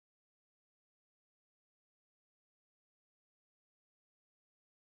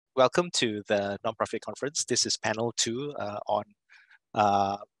welcome to the Nonprofit Conference. This is panel 2 on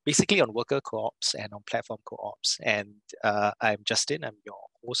basically on worker co-ops and on platform co-ops. And I'm Justin, I'm your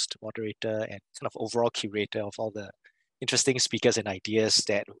host, moderator, and kind of overall curator of all the interesting speakers and ideas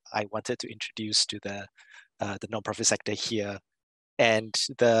that I wanted to introduce to the nonprofit sector here. And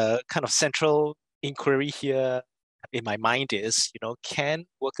the kind of central inquiry here in my mind is, can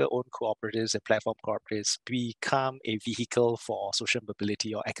worker-owned cooperatives and platform cooperatives become a vehicle for social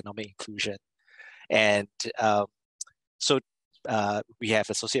mobility or economic inclusion? And so we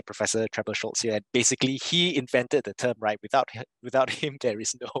have Associate Professor Trevor Schultz here, and basically he invented the term, right? Without him, there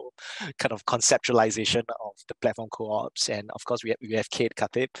is no kind of conceptualization of the platform co-ops. And of course, we have Kate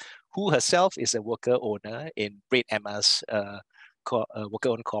Khatib, who herself is a worker owner in Red Emma's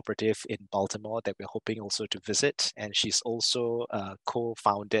worker-owned cooperative in Baltimore that we're hoping also to visit. And she's also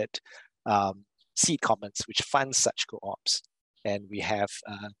co-founded Seed Commons, which funds such co-ops. And we have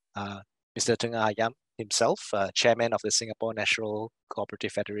Mr. Teng Ayam himself, chairman of the Singapore National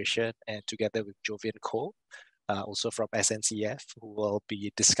Cooperative Federation, and together with Jovian Koh, also from SNCF, who will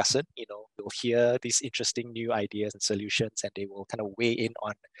be discussing, we'll hear these interesting new ideas and solutions, and they will kind of weigh in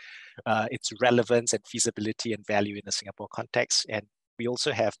on its relevance and feasibility and value in the Singapore context. And we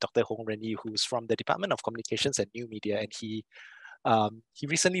also have Dr. Hong Renyi, who's from the Department of Communications and New Media, and he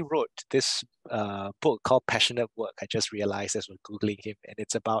recently wrote this book called Passionate Work. I just realized as we're Googling him, and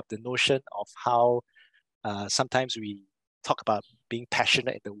it's about the notion of how sometimes we talk about being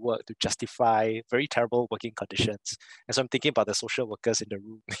passionate in the work to justify very terrible working conditions. And so I'm thinking about the social workers in the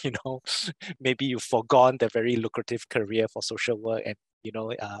room, maybe you've forgone the very lucrative career for social work and,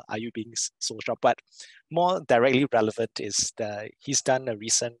 are you being social? But more directly relevant is he's done a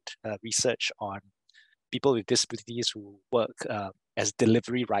recent research on people with disabilities who work as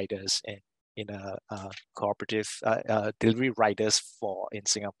delivery riders in a cooperative, delivery riders in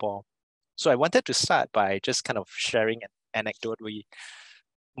Singapore. So I wanted to start by just kind of sharing an anecdote.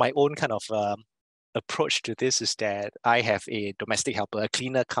 My own kind of approach to this is that I have a domestic helper, a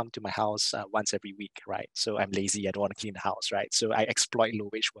cleaner, come to my house once every week, right? So I'm lazy, I don't want to clean the house, right? So I exploit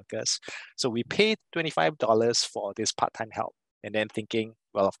low-wage workers. So we pay $25 for this part-time help, and then thinking,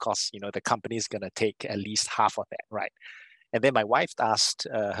 well, of course, the company is going to take at least half of that, right? And then my wife asked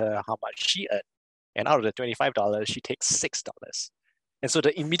her how much she earned, and out of the $25, she takes $6. And so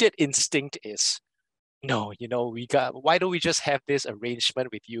the immediate instinct is, no, why don't we just have this arrangement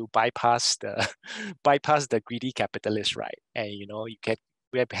with you, bypass the greedy capitalist, right? And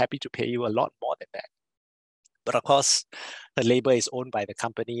we're happy to pay you a lot more than that. But of course, the labor is owned by the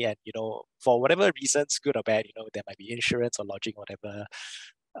company, and for whatever reasons, good or bad, there might be insurance or lodging, whatever.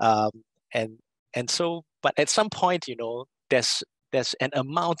 And so, but at some point, there's an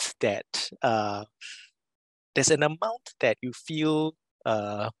amount that you feel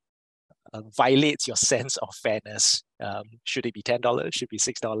violates your sense of fairness. Should it be $10? Should it be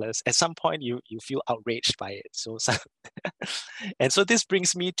 $6? At some point, you feel outraged by it. So and so this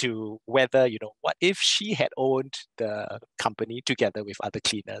brings me to whether, what if she had owned the company together with other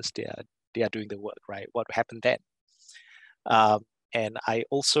cleaners? They are doing the work, right? What would happen then? And I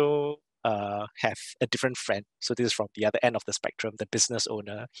also have a different friend. So this is from the other end of the spectrum, the business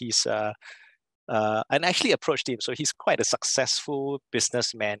owner. He's and I actually approached him. So he's quite a successful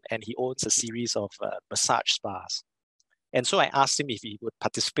businessman, and he owns a series of massage spas. And so I asked him if he would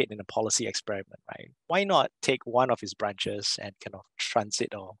participate in a policy experiment, right? Why not take one of his branches and kind of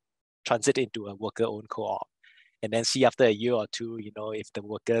transit into a worker-owned co-op, and then see after a year or two, if the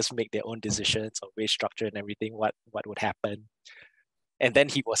workers make their own decisions on wage structure and everything, what would happen? And then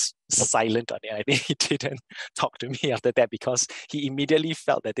he was silent on it. I think he didn't talk to me after that because he immediately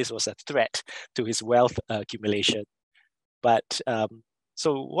felt that this was a threat to his wealth accumulation. But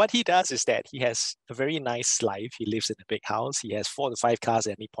so what he does is that he has a very nice life. He lives in a big house. He has 4 to 5 cars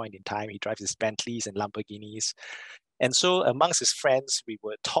at any point in time. He drives his Bentleys and Lamborghinis. And so amongst his friends, we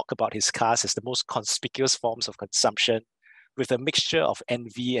would talk about his cars as the most conspicuous forms of consumption, with a mixture of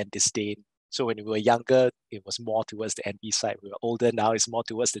envy and disdain. So when we were younger, it was more towards the envy side. We were older now, it's more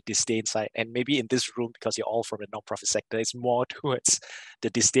towards the disdain side. And maybe in this room, because you're all from the nonprofit sector, it's more towards the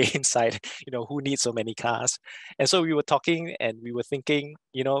disdain side. Who needs so many cars? And so we were talking and we were thinking,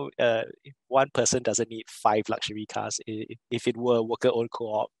 one person doesn't need 5 luxury cars. If it were a worker-owned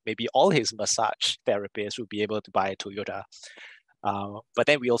co-op, maybe all his massage therapists would be able to buy a Toyota. But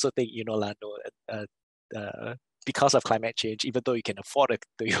then we also think, because of climate change, even though you can afford a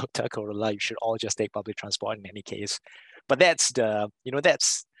Toyota Corolla, you should all just take public transport in any case. But that's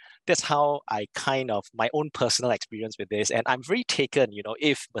that's how I my own personal experience with this. And I'm very taken,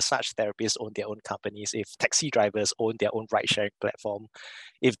 if massage therapists own their own companies, if taxi drivers own their own ride sharing platform,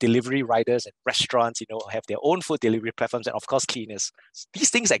 if delivery riders and restaurants, have their own food delivery platforms, and of course cleaners. These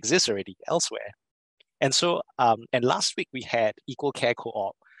things exist already elsewhere. And so, and last week we had Equal Care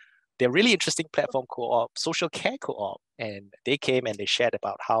Co-op. They're really interesting platform co-op, social care co-op. And they came and they shared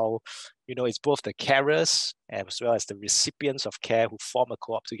about how, it's both the carers as well as the recipients of care who form a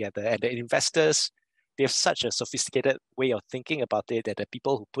co-op together. And the investors, they have such a sophisticated way of thinking about it that the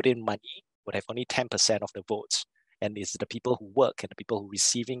people who put in money would have only 10% of the votes. And it's the people who work and the people who are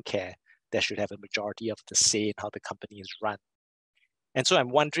receiving care that should have a majority of the say in how the company is run. And so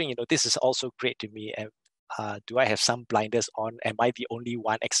I'm wondering, this is also great to me. And do I have some blinders on? Am I the only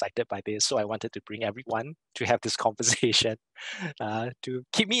one excited by this? So I wanted to bring everyone to have this conversation to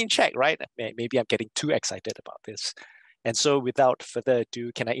keep me in check, right? Maybe I'm getting too excited about this. And so without further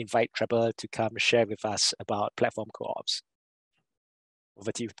ado, can I invite Trevor to come share with us about platform co-ops?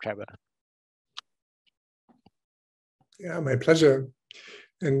 Over to you, Trevor. Yeah, my pleasure.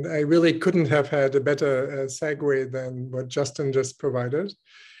 And I really couldn't have had a better segue than what Justin just provided,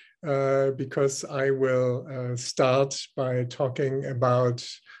 because I will start by talking about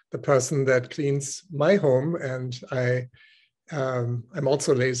the person that cleans my home. And I'm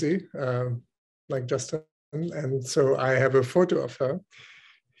also lazy, like Justin. And so I have a photo of her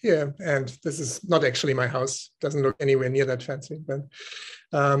here. And this is not actually my house. Doesn't look anywhere near that fancy. But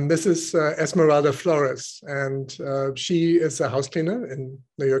this is Esmeralda Flores. And she is a house cleaner in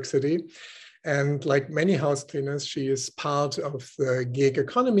New York City. And like many house cleaners, she is part of the gig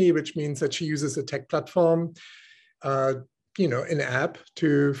economy, which means that she uses a tech platform, an app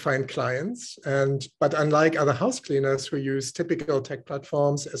to find clients. But unlike other house cleaners who use typical tech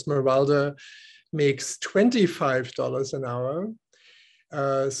platforms, Esmeralda makes $25 an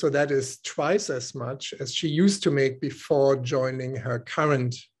hour. So that is twice as much as she used to make before joining her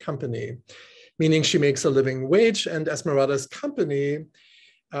current company, meaning she makes a living wage. And Esmeralda's company,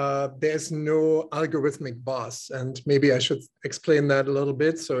 there's no algorithmic boss. And maybe I should explain that a little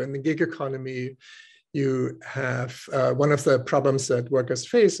bit. So in the gig economy, you have one of the problems that workers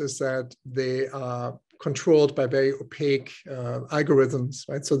face is that they are controlled by very opaque algorithms,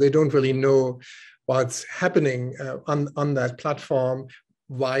 right? So they don't really know what's happening on that platform,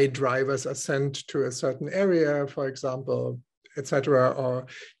 why drivers are sent to a certain area, for example, etc., or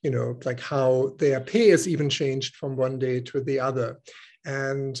like how their pay is even changed from one day to the other.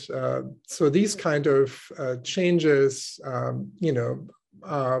 And so these kind of changes,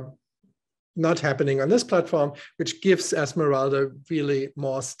 are not happening on this platform, which gives Esmeralda really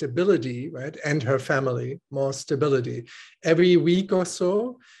more stability, right? And her family more stability. Every week or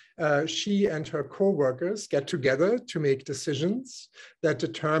so, she and her co-workers get together to make decisions that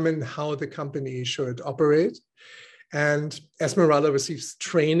determine how the company should operate. And Esmeralda receives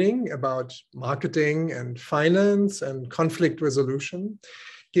training about marketing and finance and conflict resolution,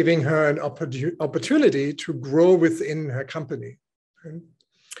 giving her an opportunity to grow within her company. Okay?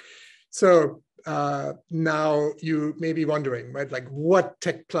 So now you may be wondering, right? Like, what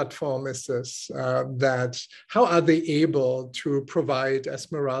tech platform is this? How are they able to provide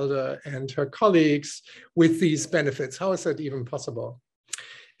Esmeralda and her colleagues with these benefits? How is that even possible?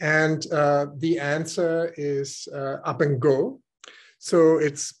 And the answer is Up and Go. So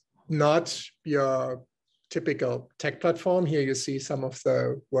it's not your typical tech platform. Here you see some of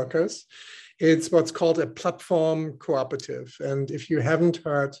the workers. It's what's called a platform cooperative. And if you haven't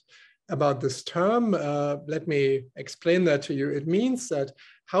heard about this term, let me explain that to you. It means that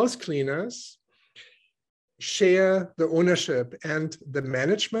house cleaners share the ownership and the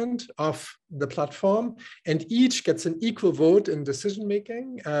management of the platform, and each gets an equal vote in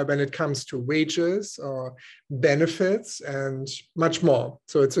decision-making when it comes to wages or benefits and much more.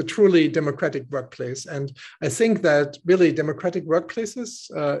 So it's a truly democratic workplace. And I think that really democratic workplaces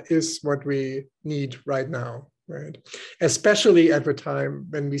is what we need right now. Right. Especially at the time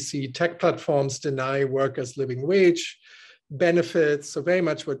when we see tech platforms deny workers living wage, benefits, so very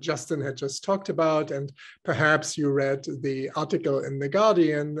much what Justin had just talked about. And perhaps you read the article in The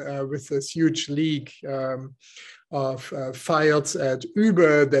Guardian with this huge leak of files at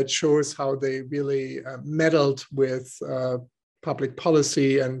Uber that shows how they really meddled with public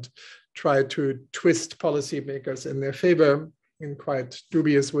policy and tried to twist policymakers in their favor in quite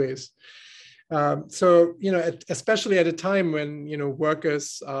dubious ways. So, especially at a time when,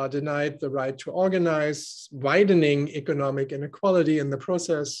 workers are denied the right to organize, widening economic inequality in the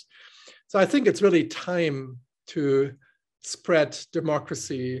process. So I think it's really time to spread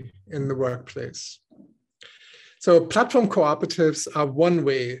democracy in the workplace. So platform cooperatives are one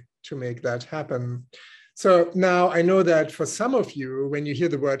way to make that happen. So now I know that for some of you, when you hear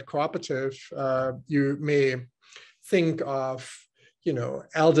the word cooperative, you may think of, you know,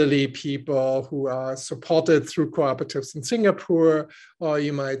 elderly people who are supported through cooperatives in Singapore, or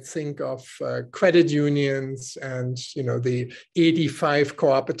you might think of credit unions and, you know, the 85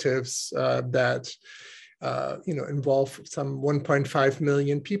 cooperatives that, you know, involve some 1.5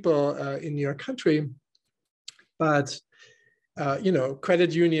 million people in your country. But you know,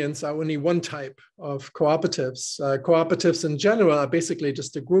 credit unions are only one type of cooperatives. Cooperatives in general are basically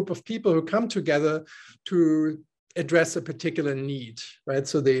just a group of people who come together to address a particular need, right?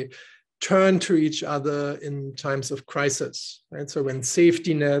 So they turn to each other in times of crisis, right? So when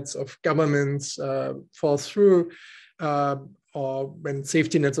safety nets of governments fall through, or when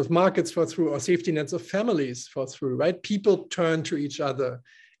safety nets of markets fall through, or safety nets of families fall through, right? People turn to each other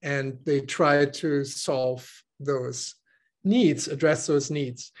and they try to solve those needs, address those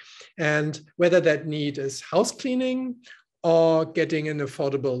needs. And whether that need is house cleaning or getting an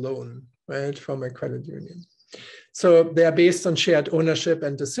affordable loan, right, from a credit union. So they are based on shared ownership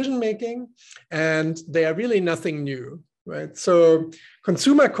and decision-making, and they are really nothing new, right? So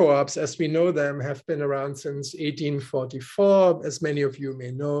consumer co-ops, as we know them, have been around since 1844, as many of you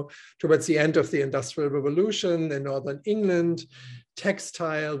may know. Towards the end of the Industrial Revolution in Northern England,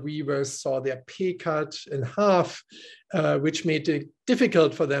 textile weavers saw their pay cut in half, which made it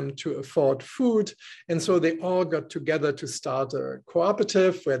difficult for them to afford food. And so they all got together to start a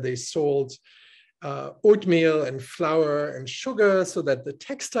cooperative where they sold oatmeal and flour and sugar so that the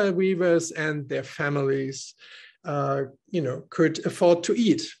textile weavers and their families you know, could afford to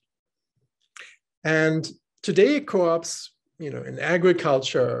eat. And today co-ops, you know, in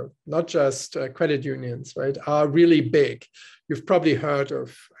agriculture, not just credit unions, right, are really big. You've probably heard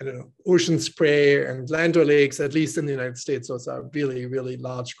of, I don't know, Ocean Spray and Land O'Lakes, at least in the United States. Those are really, really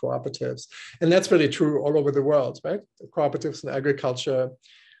large cooperatives. And that's really true all over the world, right? The cooperatives in agriculture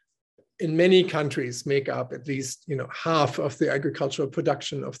in many countries make up at least, you know, half of the agricultural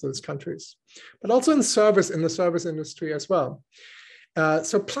production of those countries, but also in the service industry as well.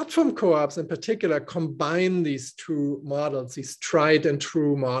 So platform co-ops in particular combine these two models, these tried and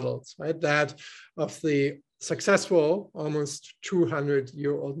true models, right? That of the successful, almost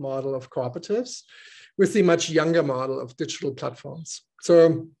 200-year-old model of cooperatives with the much younger model of digital platforms.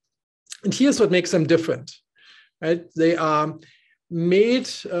 So, and here's what makes them different, right? They are made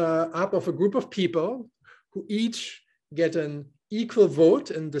up of a group of people who each get an equal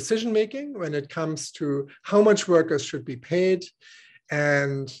vote in decision-making when it comes to how much workers should be paid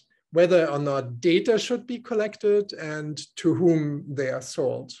and whether or not data should be collected and to whom they are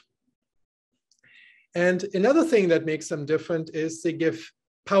sold. And another thing that makes them different is they give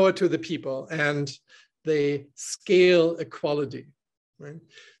power to the people and they scale equality, right?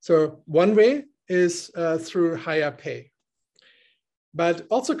 So one way is through higher pay. But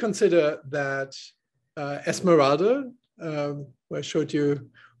also consider that Esmeralda, who I showed you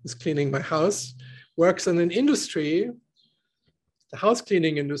was cleaning my house, works in an industry, the house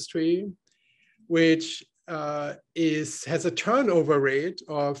cleaning industry, which has a turnover rate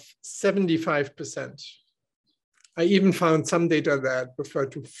of 75%. I even found some data that refer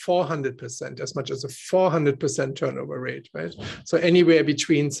to 400%, as much as a 400% turnover rate, right? So anywhere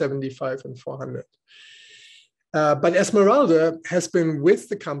between 75 and 400. But Esmeralda has been with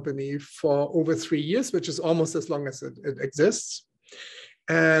the company for over 3 years, which is almost as long as it exists.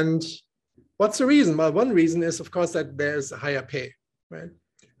 And what's the reason? Well, one reason is, of course, that there's a higher pay, right?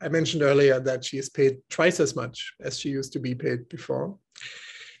 I mentioned earlier that she is paid twice as much as she used to be paid before.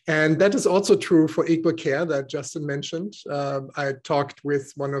 And that is also true for equal care that Justin mentioned. I talked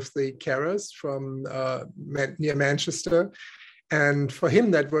with one of the carers from near Manchester. And for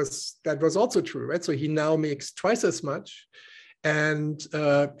him, that was also true, right? So he now makes twice as much. And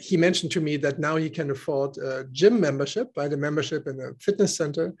he mentioned to me that now he can afford a gym membership, right? A membership in a fitness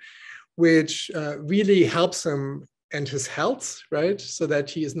center, which really helps him and his health, right? So that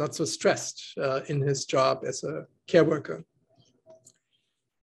he is not so stressed in his job as a care worker.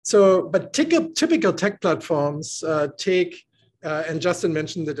 So, but typical tech platforms take, and Justin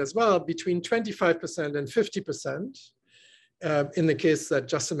mentioned it as well, between 25% and 50%. In the case that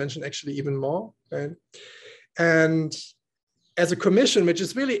Justin mentioned, actually even more, right? And as a commission, which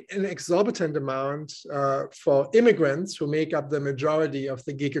is really an exorbitant amount for immigrants who make up the majority of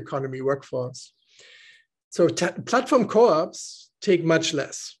the gig economy workforce. So platform co-ops take much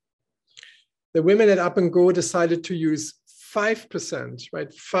less. The women at Up and Go decided to use 5%,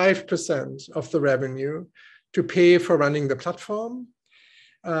 right? 5% of the revenue to pay for running the platform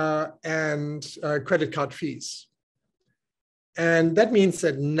and credit card fees. And that means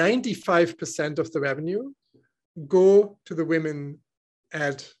that 95% of the revenue go to the women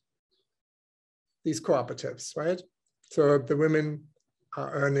at these cooperatives, right? So the women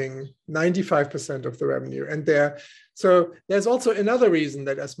are earning 95% of the revenue. And so there's also another reason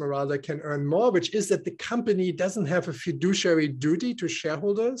that Esmeralda can earn more, which is that the company doesn't have a fiduciary duty to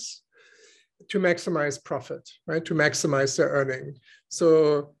shareholders to maximize profit, right? To maximize their earning.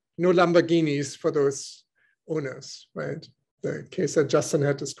 So no Lamborghinis for those owners, right? The case that Justin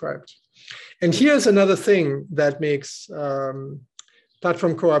had described. And here's another thing that makes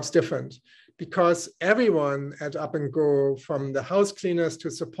platform co-ops different, because everyone at Up and Go, from the house cleaners to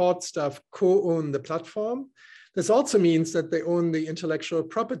support staff, co-own the platform. This also means that they own the intellectual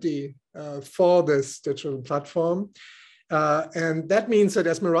property for this digital platform. And that means that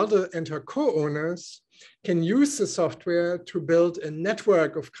Esmeralda and her co-owners can use the software to build a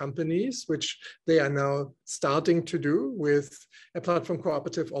network of companies, which they are now starting to do with a platform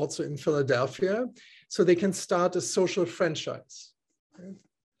cooperative also in Philadelphia. So they can start a social franchise. Right?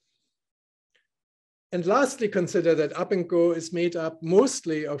 And lastly, consider that Up and Go is made up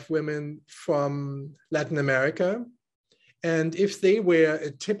mostly of women from Latin America. And if they were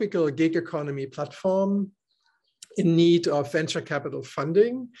a typical gig economy platform in need of venture capital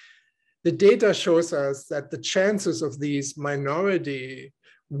funding, the data shows us that the chances of these minority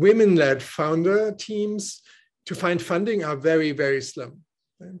women-led founder teams to find funding are very, very slim.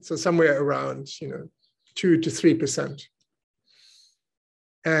 Right? So somewhere around 2 to 3%.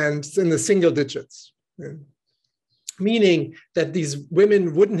 And it's in the single digits. Right? Meaning that these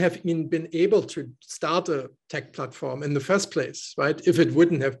women wouldn't have even been able to start a tech platform in the first place, right? If it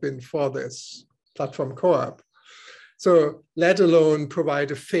wouldn't have been for this platform co-op. So let alone provide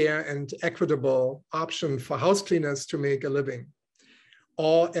a fair and equitable option for house cleaners to make a living,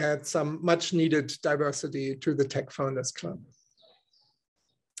 or add some much needed diversity to the Tech Founders Club.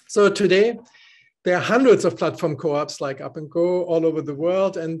 So today, there are hundreds of platform co-ops like Up and Go all over the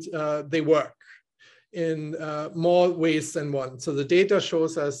world, and they work in more ways than one. So the data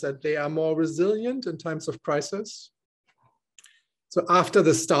shows us that they are more resilient in times of crisis. So after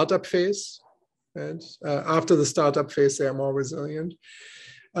the startup phase, and after the startup phase, they are more resilient,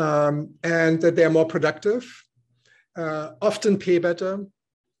 and that they are more productive, often pay better,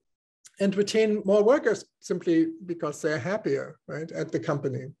 and retain more workers simply because they're happier, right, at the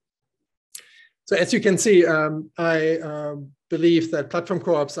company. So as you can see, I believe that platform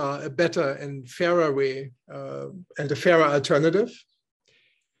co-ops are a better and fairer way and a fairer alternative.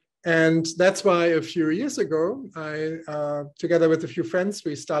 And that's why a few years ago, I, together with a few friends,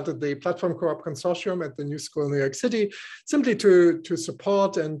 we started the Platform Co-op Consortium at the New School in New York City, simply to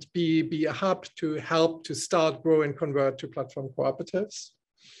support and be a hub to help to start, grow, and convert to platform cooperatives.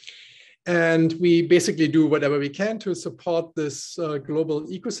 And we basically do whatever we can to support this global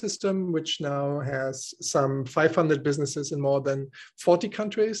ecosystem, which now has some 500 businesses in more than 40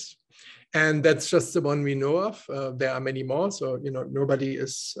 countries. And that's just the one we know of. There are many more, so nobody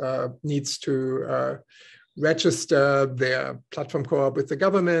needs to register their platform co-op with the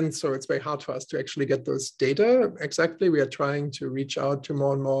government. So it's very hard for us to actually get those data exactly. We are trying to reach out to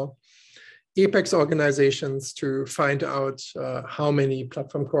more and more apex organizations to find out how many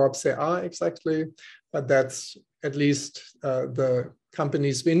platform co-ops there are exactly, but that's at least the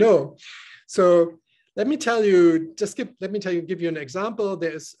companies we know. So let me tell you, give you an example.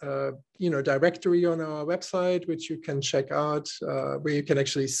 There's a directory on our website, which you can check out, where you can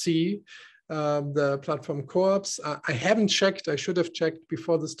actually see the platform co-ops. I haven't checked, I should have checked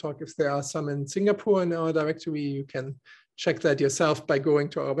before this talk if there are some in Singapore in our directory. You can check that yourself by going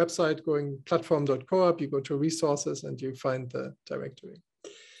to our website, going platform.coop, you go to resources and you find the directory.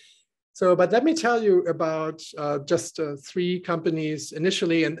 So, but let me tell you about just 3 companies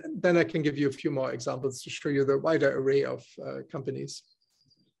initially, and then I can give you a few more examples to show you the wider array of companies.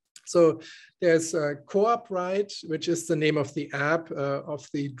 So there's Co-op Ride, which is the name of the app of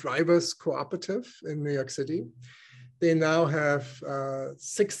the Drivers Cooperative in New York City. They now have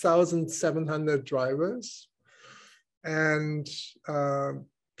 6,700 drivers and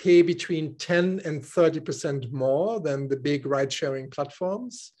pay between 10 and 30% more than the big ride-sharing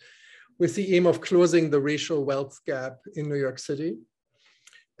platforms, with the aim of closing the racial wealth gap in New York City.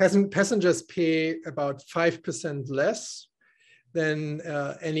 Passengers pay about 5% less than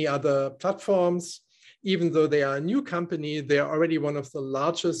any other platforms. Even though they are a new company, they are already one of the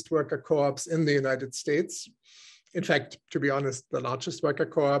largest worker co-ops in the United States. In fact, to be honest, the largest worker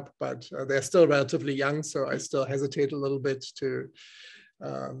co-op, but they're still relatively young, so I still hesitate a little bit to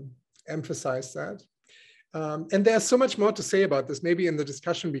emphasize that. And there's so much more to say about this. Maybe in the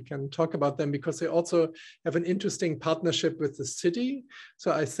discussion we can talk about them, because they also have an interesting partnership with the city.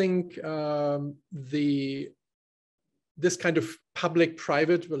 So I think this kind of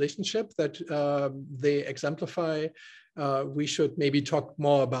public-private relationship that they exemplify, we should maybe talk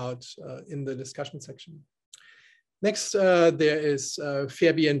more about in the discussion section. Next, there is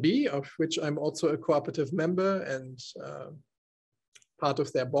Fairbnb, of which I'm also a cooperative member and part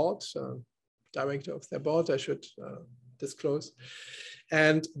of their board, director of their board, I should disclose.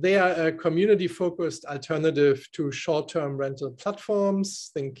 And they are a community-focused alternative to short-term rental platforms.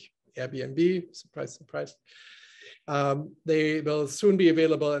 Think Airbnb, surprise, surprise. They will soon be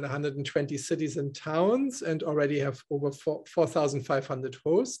available in 120 cities and towns and already have over 4,500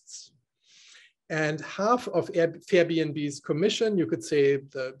 hosts. And half of Fairbnb's commission, you could say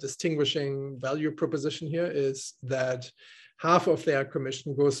the distinguishing value proposition here is that half of their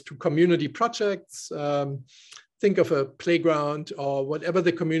commission goes to community projects. Think of a playground or whatever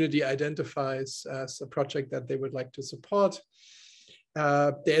the community identifies as a project that they would like to support.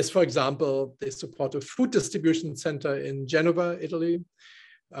 There is, for example, they support a food distribution center in Genova, Italy.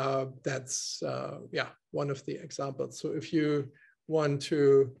 That's one of the examples. So if you want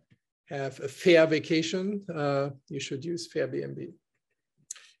to have a fair vacation, you should use Fairbnb.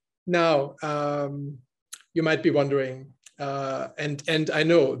 Now, you might be wondering, and I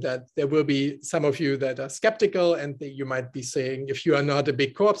know that there will be some of you that are skeptical, and you might be saying, if you are not a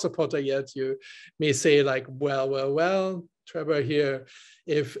big co-op supporter yet, you may say like, well, Trevor here,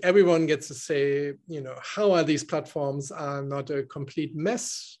 if everyone gets to say, how are these platforms are not a complete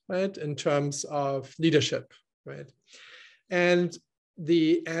mess, right, in terms of leadership, right? And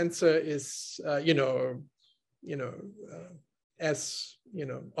the answer is, as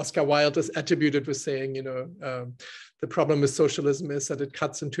Oscar Wilde is attributed with saying, the problem with socialism is that it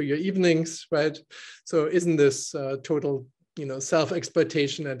cuts into your evenings, right? So isn't this total,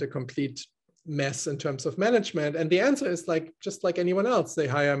 self-exploitation and a complete mess in terms of management? And the answer is just like anyone else. They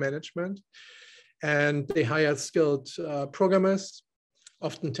hire management and they hire skilled programmers,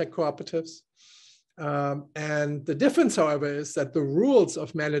 often tech cooperatives. And the difference, however, is that the rules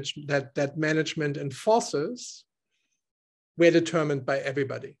of that management enforces were determined by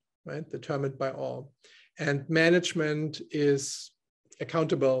everybody, right? Determined by all. And management is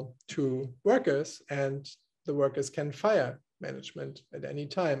accountable to workers, and the workers can fire management at any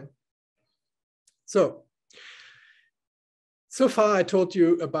time. So far I told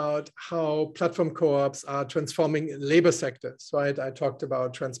you about how platform co-ops are transforming labor sectors, right? I talked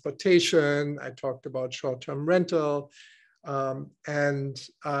about transportation, I talked about short-term rental,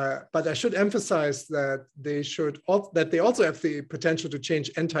 but I should emphasize that they also have the potential to change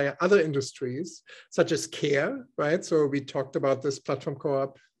entire other industries, such as care, right? So we talked about this platform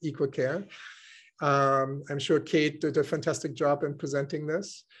co-op, Equal Care. I'm sure Kate did a fantastic job in presenting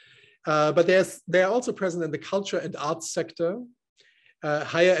this. But they are also present in the culture and arts sector,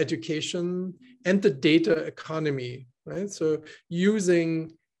 higher education, and the data economy, right? So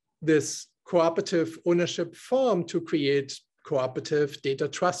using this cooperative ownership form to create cooperative data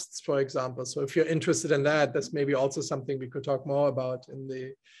trusts, for example. So if you're interested in that, that's maybe also something we could talk more about in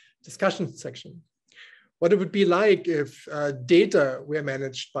the discussion section. What it would be like if data were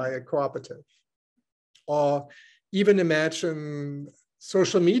managed by a cooperative, or even imagine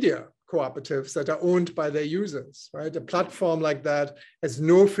social media cooperatives that are owned by their users, right? A platform like that has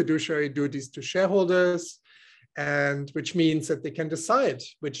no fiduciary duties to shareholders, and which means that they can decide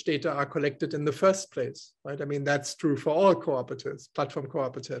which data are collected in the first place, right? I mean, that's true for all cooperatives, platform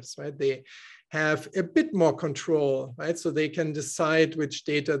cooperatives, right? They have a bit more control, right? So they can decide which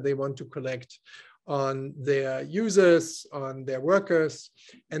data they want to collect on their users, on their workers,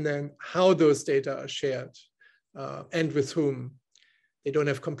 and then how those data are shared and with whom. They don't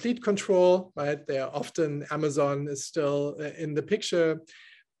have complete control, right? They are often, Amazon is still in the picture,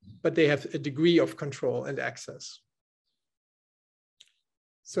 but they have a degree of control and access.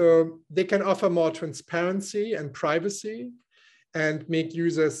 So they can offer more transparency and privacy and make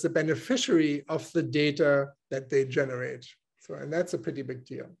users the beneficiary of the data that they generate. So, and that's a pretty big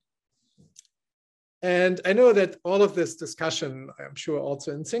deal. And I know that all of this discussion, I'm sure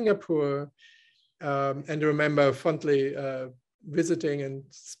also in Singapore, and I remember fondly visiting and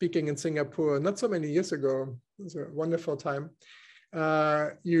speaking in Singapore not so many years ago. It was a wonderful time.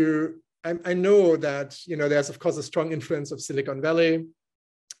 I know that there's of course a strong influence of Silicon Valley,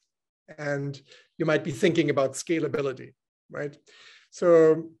 and you might be thinking about scalability, right?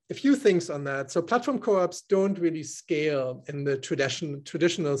 So a few things on that. So platform co-ops don't really scale in the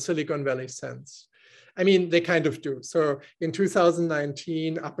traditional Silicon Valley sense. I mean, they kind of do. So in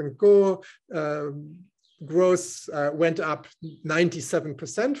 2019, Up and Go growth went up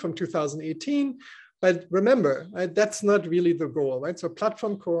 97% from 2018. But remember, right, that's not really the goal, right? So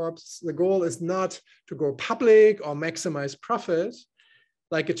platform co-ops, the goal is not to go public or maximize profit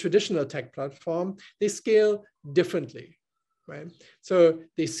like a traditional tech platform. They scale differently, right? So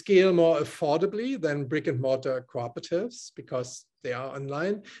they scale more affordably than brick and mortar cooperatives because they are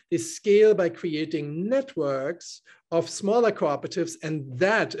online. They scale by creating networks of smaller cooperatives, and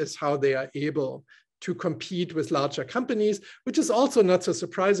that is how they are able to compete with larger companies, which is also not so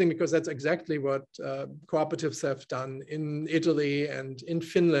surprising because that's exactly what cooperatives have done in Italy and in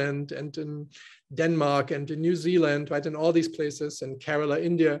Finland and in Denmark and in New Zealand, right? In all these places, in Kerala,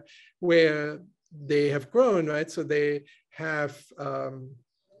 India, where they have grown, right? So they have,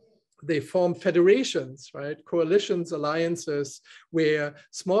 they form federations, right? Coalitions, alliances, where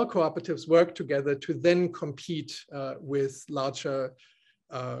small cooperatives work together to then compete with larger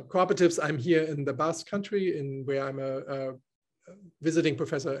cooperatives. I'm here in the Basque Country, where I'm a visiting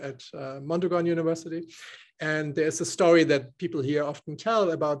professor at Mondragon University. And there's a story that people here often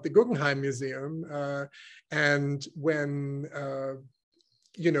tell about the Guggenheim Museum. And when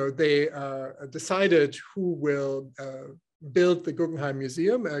they decided who will build the Guggenheim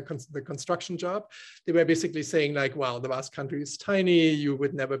Museum, the construction job, they were basically saying like, well, the Basque Country is tiny, you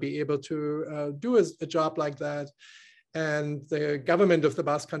would never be able to do a job like that. And the government of the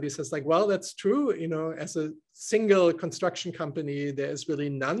Basque Country says like, well, that's true. You know, as a single construction company, there is really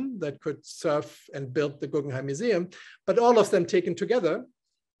none that could serve and build the Guggenheim Museum, but all of them taken together,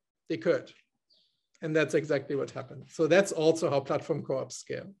 they could. And that's exactly what happened. So that's also how platform co-ops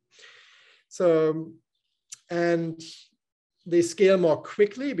scale. So, and they scale more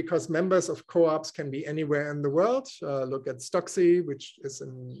quickly because members of co-ops can be anywhere in the world. Look at Stocksy, which is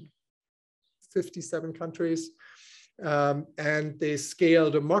in 57 countries. And they scale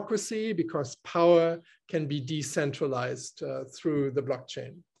democracy because power can be decentralized through the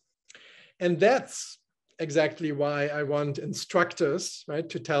blockchain. And that's exactly why I want instructors, right,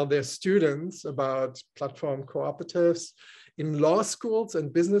 to tell their students about platform cooperatives in law schools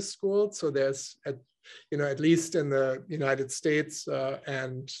and business schools. So there's, at least in the United States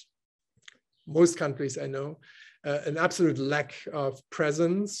and most countries I know, an absolute lack of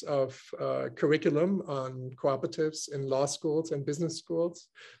presence of curriculum on cooperatives in law schools and business schools.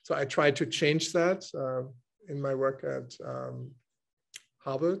 So I try to change that in my work at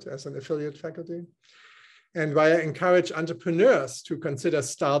Harvard as an affiliate faculty. And why I encourage entrepreneurs to consider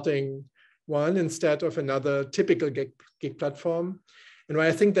starting one instead of another typical gig platform. And why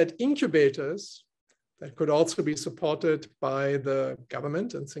I think that incubators that could also be supported by the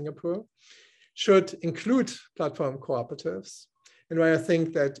government in Singapore should include platform cooperatives, and why I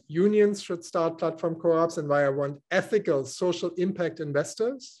think that unions should start platform co-ops, and why I want ethical social impact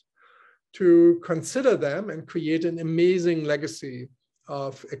investors to consider them and create an amazing legacy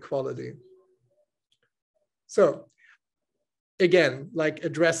of equality. So again, like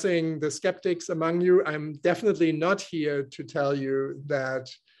addressing the skeptics among you, I'm definitely not here to tell you that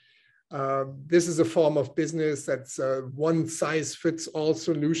this is a form of business that's a one-size-fits-all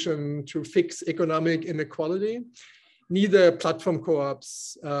solution to fix economic inequality. Neither platform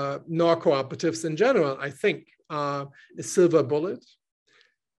co-ops nor cooperatives in general, I think, are a silver bullet,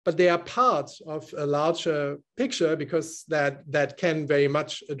 but they are part of a larger picture because that can very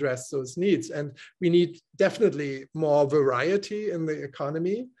much address those needs. And we need definitely more variety in the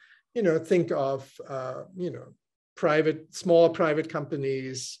economy. Think of, small private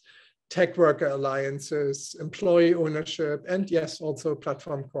companies, tech worker alliances, employee ownership, and yes, also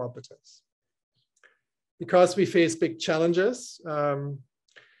platform cooperatives. Because we face big challenges,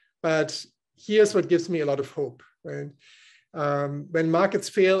 but here's what gives me a lot of hope, right? When markets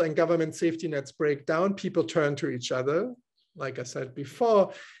fail and government safety nets break down, people turn to each other, like I said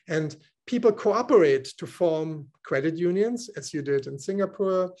before, and people cooperate to form credit unions, as you did in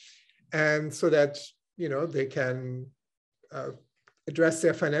Singapore, and so that, they can address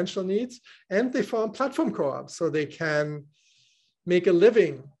their financial needs, and they form platform co-ops so they can make a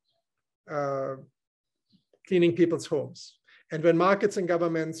living cleaning people's homes. And when markets and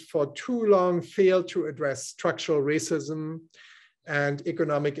governments for too long fail to address structural racism and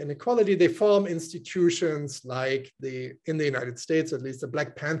economic inequality, they form institutions like in the United States, at least the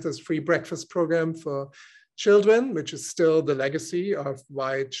Black Panthers free breakfast program for children, which is still the legacy of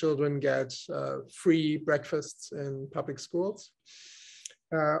why children get free breakfasts in public schools.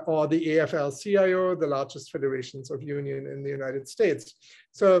 Or the AFL-CIO, the largest federations of union in the United States.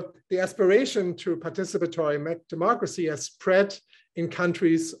 So the aspiration to participatory democracy has spread in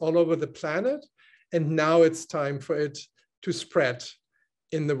countries all over the planet, and now it's time for it to spread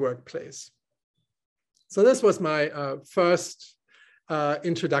in the workplace. So this was my first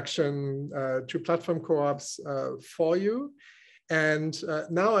introduction to platform co-ops for you. And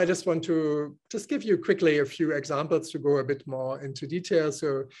now I just want to just give you quickly a few examples to go a bit more into detail.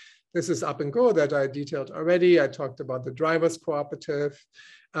 So this is Up and Go that I detailed already. I talked about the drivers cooperative.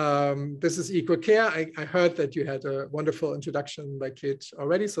 This is Equal Care. I heard that you had a wonderful introduction by Kate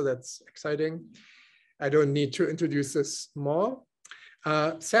already, so that's exciting. I don't need to introduce this more.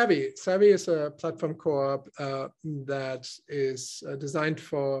 Savvy is a platform co-op that is designed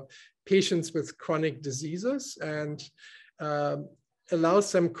for patients with chronic diseases and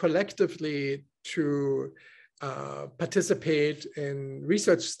allows them collectively to participate in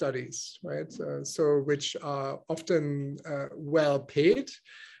research studies, right? Which are often well paid,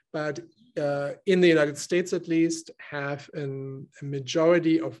 but in the United States at least, have a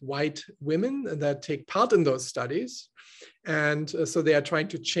majority of white women that take part in those studies. And so they are trying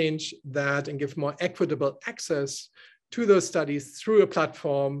to change that and give more equitable access to those studies through a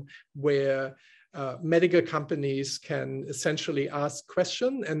platform where medical companies can essentially ask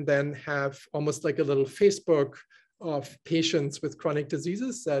questions and then have almost like a little Facebook of patients with chronic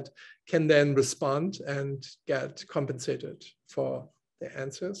diseases that can then respond and get compensated for their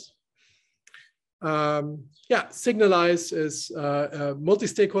answers. Signalise is a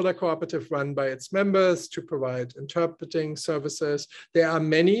multi-stakeholder cooperative run by its members to provide interpreting services. There are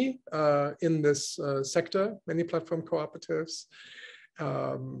many in this sector, many platform cooperatives.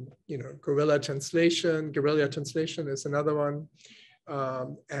 Guerrilla Translation is another one,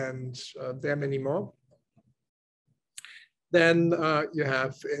 and there are many more. Then you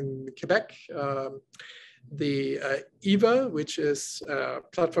have in Quebec, the EVA, which is a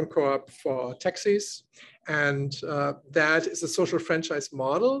platform co-op for taxis. And that is a social franchise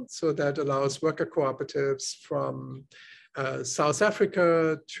model. So that allows worker cooperatives from South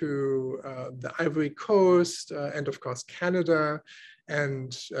Africa to the Ivory Coast, and of course, Canada,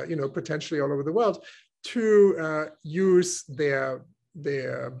 and potentially all over the world to use their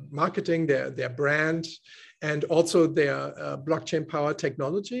marketing, their brand, and also their blockchain powered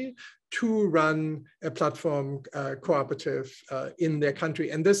technology to run a platform cooperative in their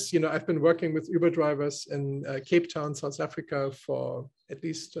country. And this, I've been working with Uber drivers in Cape Town, South Africa for at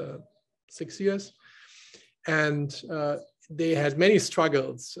least 6 years. And they had many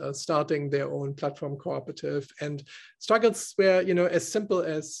struggles starting their own platform cooperative, and struggles where, as simple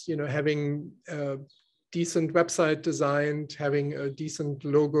as, having a decent website designed, having a decent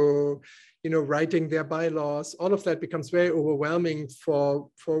logo, writing their bylaws, all of that becomes very overwhelming for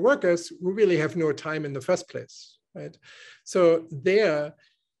workers who really have no time in the first place, right? So they're,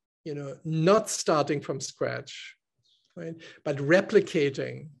 not starting from scratch, right? But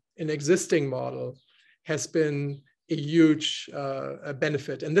replicating an existing model has been a huge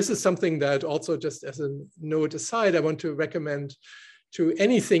benefit. And this is something that also, just as a note aside, I want to recommend to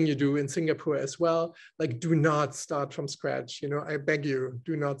anything you do in Singapore as well. Like, do not start from scratch. I beg you,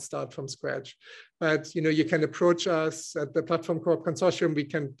 do not start from scratch. But, you can approach us at the Platform Co-op Consortium. We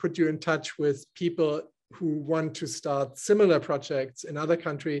can put you in touch with people who want to start similar projects in other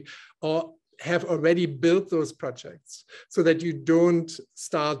countries or have already built those projects, so that you don't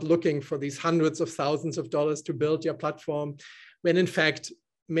start looking for these hundreds of thousands of dollars to build your platform, when in fact,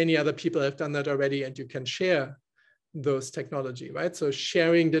 many other people have done that already, and you can share those technology, right? So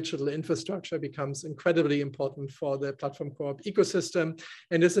sharing digital infrastructure becomes incredibly important for the platform co-op ecosystem.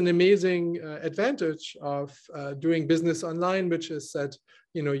 And it's an amazing advantage of doing business online, which is that,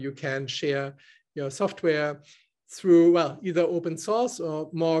 you can share your software through, either open source or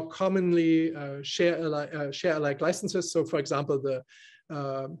more commonly share alike licenses. So for example, the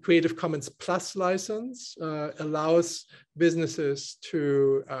Creative Commons Plus license allows businesses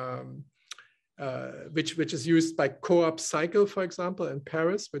to, which is used by Co-op Cycle, for example, in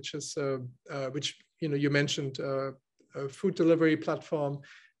Paris, which is, you mentioned a food delivery platform.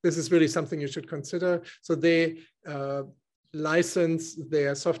 This is really something you should consider. So they license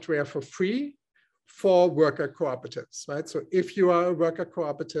their software for free for worker cooperatives, right? So if you are a worker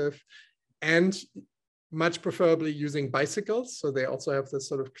cooperative, and much preferably using bicycles, so they also have this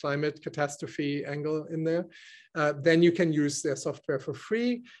sort of climate catastrophe angle in there, then you can use their software for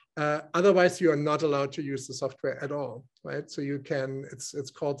free. Otherwise, you are not allowed to use the software at all, right? So you can,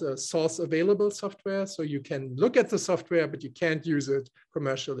 it's called a source available software. So you can look at the software, but you can't use it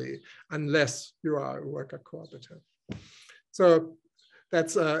commercially unless you are a worker cooperative. So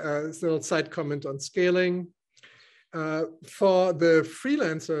that's a little side comment on scaling. For the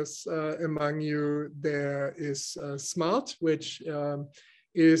freelancers among you, there is Smart, which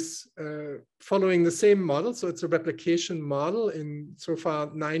is following the same model. So it's a replication model in so far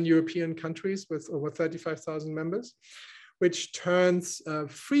 9 European countries with over 35,000 members, which turns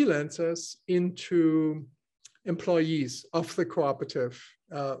freelancers into employees of the cooperative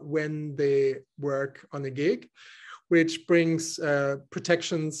when they work on a gig, which brings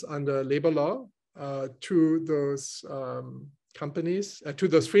protections under labor law to those companies, to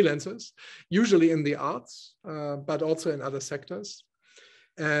those freelancers, usually in the arts, but also in other sectors.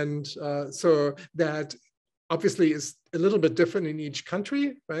 And so that obviously is a little bit different in each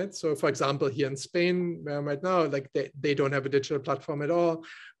country, right? So for example, here in Spain, right now, like they don't have a digital platform at all,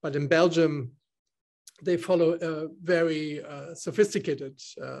 but in Belgium, they follow a very sophisticated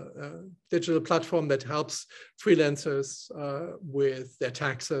digital platform that helps freelancers with their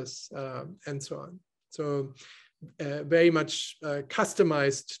taxes and so on. So very much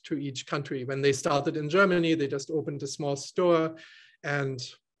customized to each country. When they started in Germany, they just opened a small store and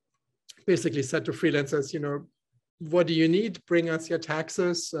basically said to freelancers, you know, what do you need? Bring us your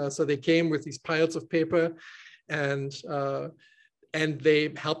taxes. So they came with these piles of paper, and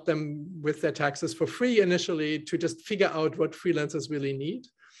they helped them with their taxes for free initially to just figure out what freelancers really need.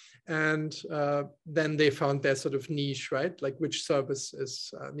 And then they found their sort of niche, right? Like which service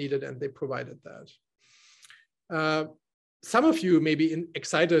is needed, and they provided that. Some of you may be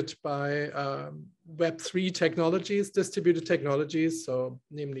excited by Web3 technologies, distributed technologies, so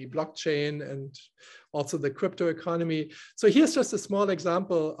namely blockchain and also the crypto economy. So here's just a small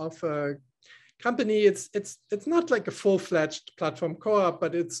example of a company. It's not like a full-fledged platform co-op,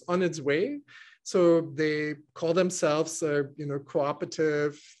 but it's on its way. So they call themselves a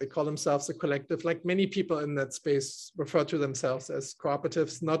cooperative. They call themselves a collective. Like many people in that space refer to themselves as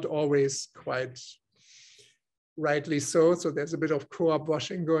cooperatives, not always quite rightly so. So there's a bit of co-op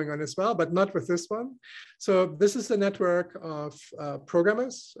washing going on as well, but not with this one. So this is a network of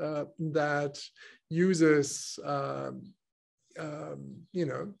programmers that uses,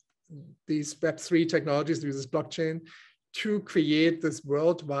 these Web3 technologies, uses blockchain to create this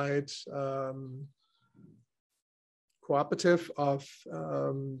worldwide cooperative of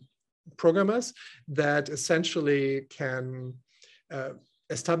programmers that essentially can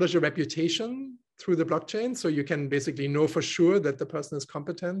establish a reputation through the blockchain. So you can basically know for sure that the person is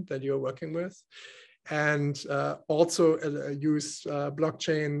competent that you're working with, and also use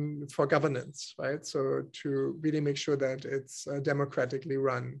blockchain for governance, right? So to really make sure that it's democratically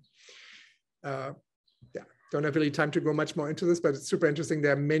run. Yeah, don't have really time to go much more into this, but it's super interesting.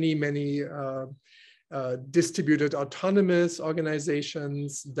 There are many, many distributed autonomous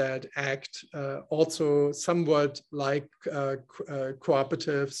organizations that act also somewhat like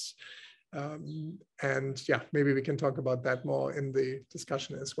cooperatives. And yeah, maybe we can talk about that more in the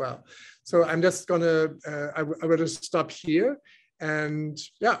discussion as well. So I'm just gonna, I will just stop here, and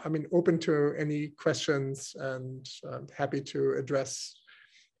yeah, I mean, open to any questions, and happy to address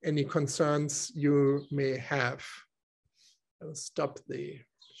any concerns you may have. I'll stop the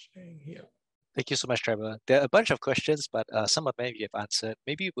sharing here. Thank you so much, Trevor. There are a bunch of questions, but some of them you have answered.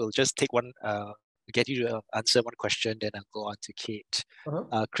 Maybe we'll just take one, get you to answer one question, then I'll go on to Kate.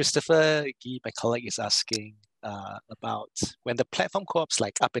 Christopher Gee, my colleague, is asking about when the platform co-ops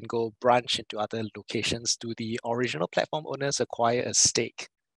like Up and Go branch into other locations, do the original platform owners acquire a stake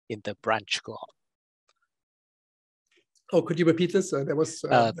in the branch co-op? Oh, could you repeat this? There was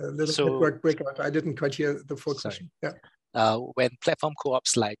a little network breakout. I didn't quite hear the full question. Yeah. When platform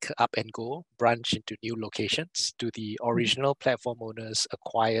co-ops like Up and Go branch into new locations, do the original platform owners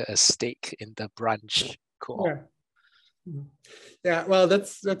acquire a stake in the branch co-op? Yeah. Yeah, well,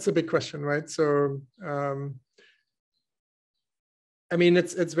 that's a big question, right? So, I mean,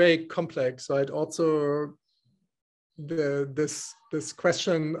 it's very complex, right? Also, this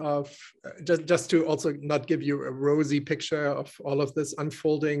question of just to also not give you a rosy picture of all of this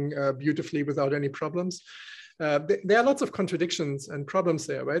unfolding beautifully without any problems. There are lots of contradictions and problems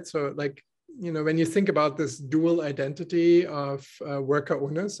there, right? So like, you know, when you think about this dual identity of worker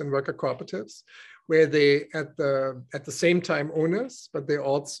owners and worker cooperatives, where they at the same time owners, but they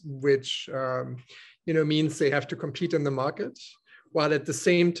also, which means they have to compete in the market, while at the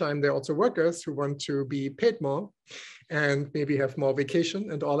same time they're also workers who want to be paid more and maybe have more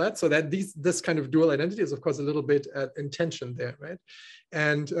vacation and all that. So that this kind of dual identity is of course a little bit in tension there, right?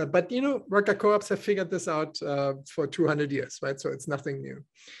 And but worker co-ops have figured this out for 200 years, right? So it's nothing new.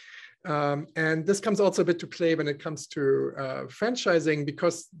 And this comes also a bit to play when it comes to franchising,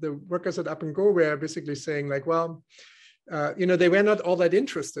 because the workers at Up and Go were basically saying like, well, they were not all that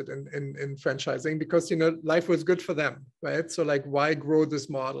interested in franchising because life was good for them, right? So like, why grow this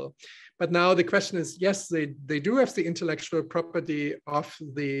model? But now the question is, yes, they do have the intellectual property of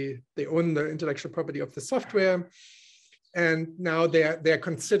they own the intellectual property of the software. And now they're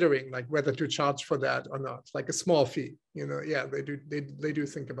considering like whether to charge for that or not, like a small fee. You know, yeah, they do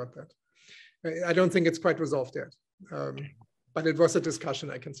think about that. I don't think it's quite resolved yet, but it was a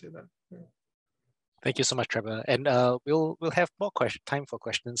discussion. I can say that. Yeah. Thank you so much, Trevor. And we'll have more time for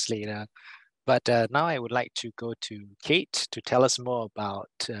questions later. But now I would like to go to Kate to tell us more about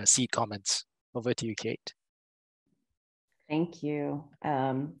Seed Commons. Over to you, Kate. Thank you.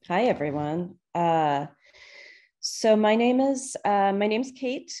 Hi, everyone. So my name is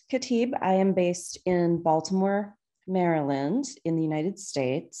Kate Khatib. I am based in Baltimore, Maryland, in the United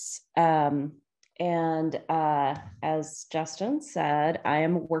States. And as Justin said, I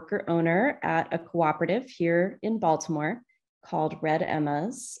am a worker owner at a cooperative here in Baltimore called Red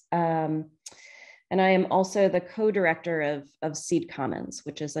Emma's. And I am also the co-director of Seed Commons,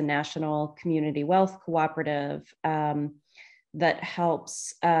 which is a national community wealth cooperative that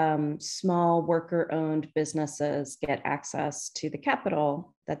helps small worker-owned businesses get access to the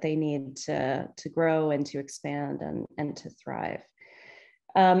capital that they need to grow and to expand and to thrive.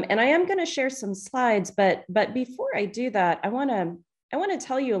 And I am going to share some slides, but before I do that, I want to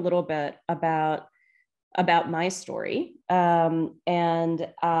tell you a little bit about my story and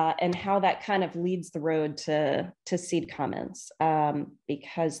how that kind of leads the road to Seed Commons,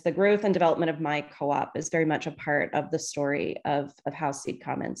 because the growth and development of my co-op is very much a part of the story of how Seed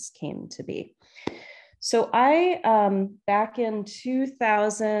Commons came to be. So I, back in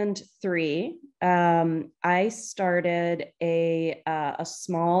 2003, I started a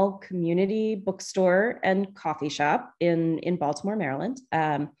small community bookstore and coffee shop in Baltimore, Maryland.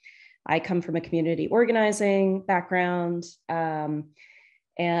 I come from a community organizing background and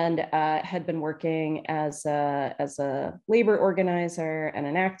had been working as a labor organizer and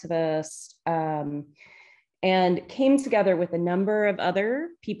an activist, and came together with a number of other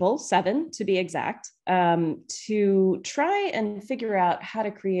people, 7 to be exact, to try and figure out how to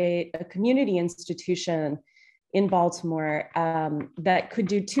create a community institution in Baltimore that could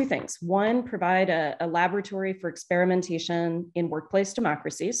do 2 things. One, provide a laboratory for experimentation in workplace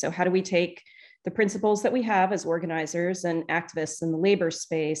democracy. So how do we take the principles that we have as organizers and activists in the labor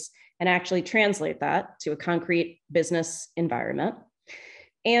space and actually translate that to a concrete business environment?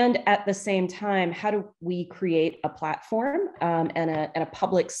 And at the same time, how do we create a platform and a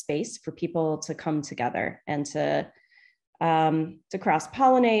public space for people to come together and to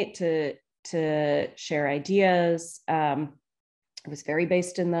cross-pollinate, to share ideas. It was very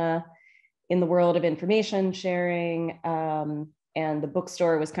based in the world of information sharing, and the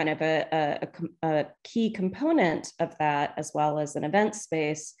bookstore was kind of a key component of that, as well as an event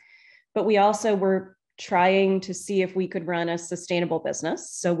space. But we also were trying to see if we could run a sustainable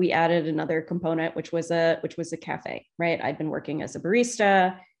business. So we added another component, which was a cafe, right? I'd been working as a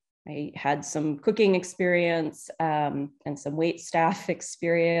barista. I had some cooking experience and some wait staff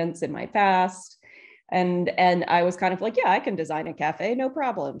experience in my past. And I was kind of like, yeah, I can design a cafe, no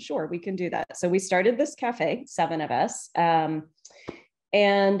problem. Sure, we can do that. So we started this cafe, 7 of us.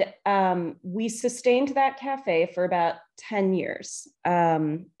 And we sustained that cafe for about 10 years.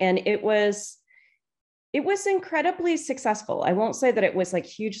 And it was incredibly successful. I won't say that it was like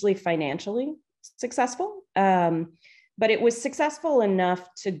hugely financially successful, but it was successful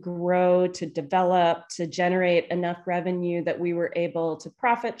enough to grow, to develop, to generate enough revenue that we were able to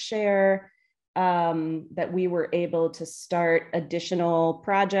profit share, that we were able to start additional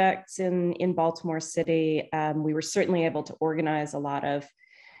projects in Baltimore City. We were certainly able to organize a lot of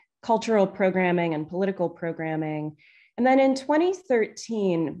cultural programming and political programming. And then in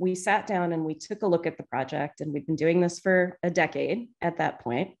 2013, we sat down and we took a look at the project, and we've been doing this for a decade at that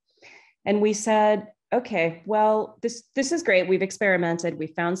point. And we said, okay, well, this is great. We've experimented. We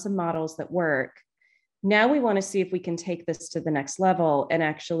found some models that work. Now we want to see if we can take this to the next level and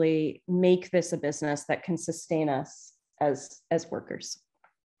actually make this a business that can sustain us as workers.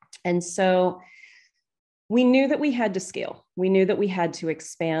 And so we knew that we had to scale. We knew that we had to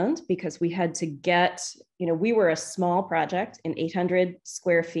expand because we had to get, we were a small project in 800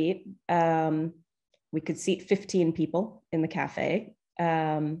 square feet. We could seat 15 people in the cafe.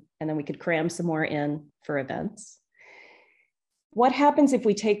 And then we could cram some more in for events. What happens if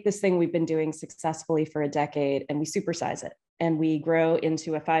we take this thing we've been doing successfully for a decade and we supersize it and we grow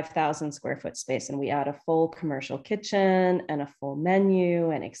into a 5,000 square foot space and we add a full commercial kitchen and a full menu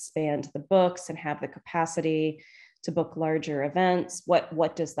and expand the books and have the capacity to book larger events?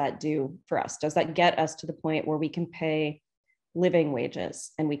 What does that do for us? Does that get us to the point where we can pay living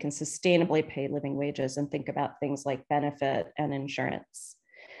wages and we can sustainably pay living wages and think about things like benefit and insurance?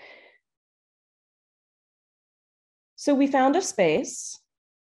 So we found a space,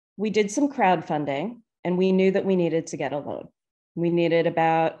 we did some crowdfunding, and we knew that we needed to get a loan. We needed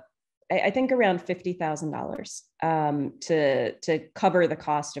about, I think, around $50,000 to cover the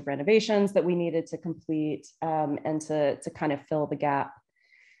cost of renovations that we needed to complete, and to kind of fill the gap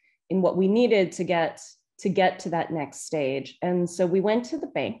in what we needed to get to that next stage. And so we went to the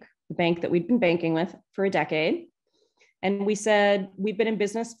bank that we'd been banking with for a decade. And we said, we've been in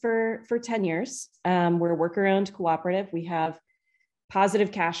business for 10 years. We're a worker-owned cooperative. We have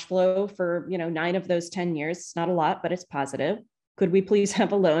positive cash flow for 9 of those 10 years. It's not a lot, but it's positive. Could we please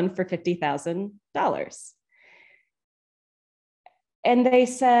have a loan for $50,000? And they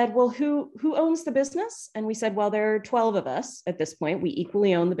said, well, who owns the business? And we said, well, there are 12 of us at this point. We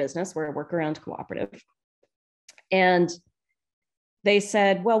equally own the business. We're a worker-owned cooperative. And they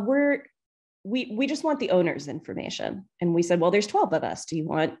said, well, we just want the owner's information. And we said, well, there's 12 of us. Do you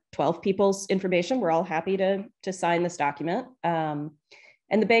want 12 people's information? We're all happy to sign this document. And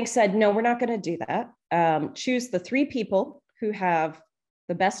the bank said, no, we're not going to do that. Choose the 3 people who have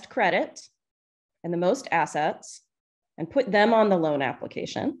the best credit and the most assets and put them on the loan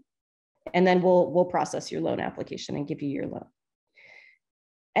application. And then we'll process your loan application and give you your loan.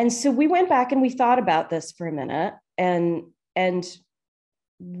 And so we went back and we thought about this for a minute, and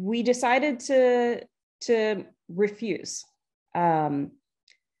we decided to refuse for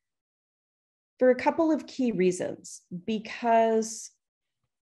a couple of key reasons. Because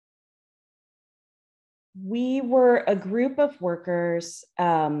we were a group of workers,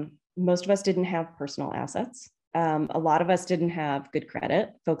 most of us didn't have personal assets. A lot of us didn't have good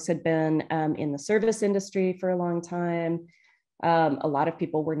credit. Folks had been in the service industry for a long time. A lot of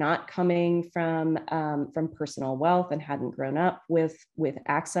people were not coming from personal wealth and hadn't grown up with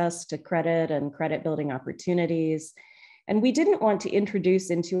access to credit and credit building opportunities. And we didn't want to introduce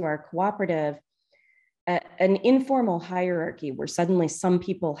into our cooperative an informal hierarchy where suddenly some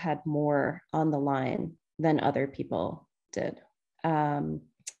people had more on the line than other people did.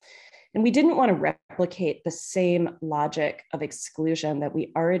 And we didn't want to replicate the same logic of exclusion that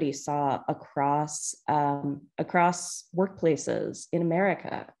we already saw across workplaces in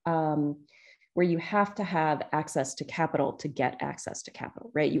America, where you have to have access to capital to get access to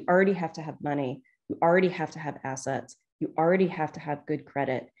capital, right? You already have to have money, you already have to have assets, you already have to have good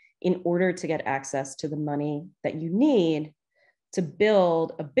credit in order to get access to the money that you need to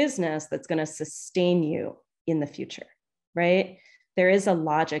build a business that's going to sustain you in the future, right? There is a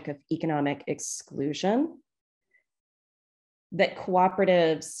logic of economic exclusion that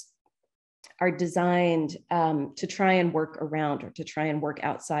cooperatives are designed to try and work around, or to try and work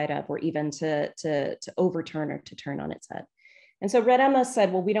outside of, or even to overturn or to turn on its head. And so Red Emma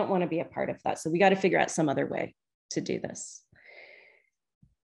said, well, we don't want to be a part of that. So we got to figure out some other way to do this.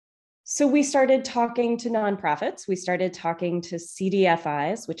 So we started talking to nonprofits. We started talking to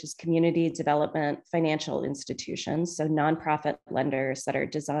CDFIs, which is community development financial institutions. So nonprofit lenders that are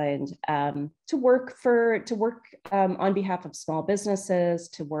designed to work on behalf of small businesses,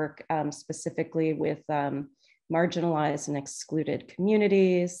 to work specifically with marginalized and excluded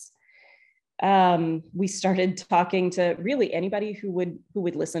communities. We started talking to really anybody who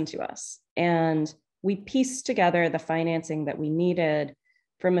would listen to us. And we pieced together the financing that we needed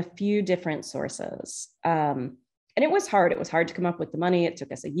from a few different sources. And it was hard. It was hard to come up with the money. It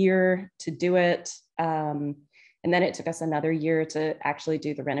took us a year to do it. And then it took us another year to actually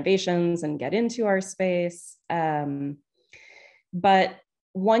do the renovations and get into our space. But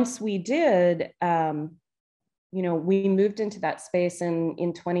once we did, we moved into that space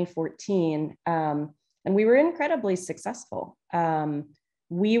in 2014, and we were incredibly successful.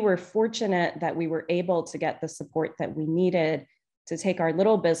 We were fortunate that we were able to get the support that we needed to take our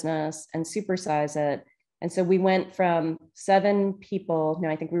little business and supersize it. And so we went from 7 people, no,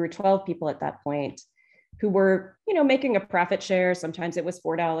 I think we were 12 people at that point, who were, making a profit share. Sometimes it was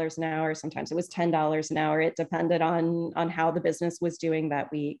 $4 an hour, sometimes it was $10 an hour. It depended on how the business was doing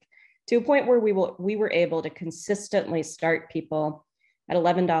that week, to a point where we were able to consistently start people at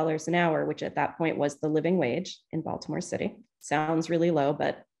 $11 an hour, which at that point was the living wage in Baltimore City. Sounds really low,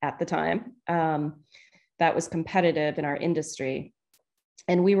 but at the time, that was competitive in our industry.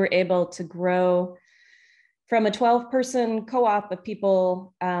 And we were able to grow from a 12-person co-op of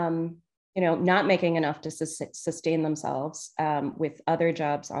people, not making enough to sustain themselves with other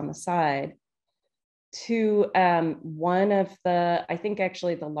jobs on the side, to one of the, I think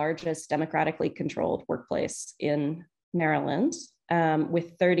actually the largest democratically controlled workplace in Maryland,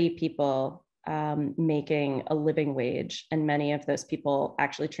 with 30 people making a living wage, and many of those people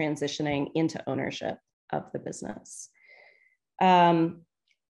actually transitioning into ownership of the business.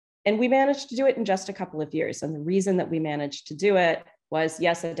 And we managed to do it in just a couple of years. And the reason that we managed to do it was,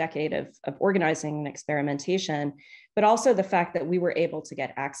 yes, a decade of organizing and experimentation, but also the fact that we were able to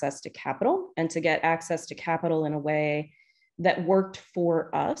get access to capital, and to get access to capital in a way that worked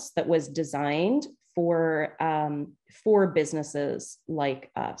for us, that was designed for businesses like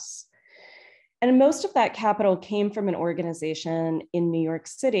us. And most of that capital came from an organization in New York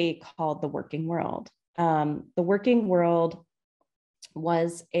City called the Working World. The Working World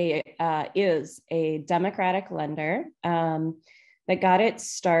is a democratic lender that got its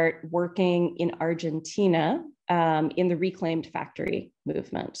start working in Argentina in the reclaimed factory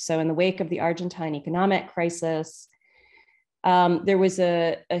movement. So in the wake of the Argentine economic crisis, there was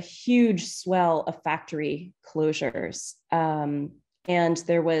a huge swell of factory closures. And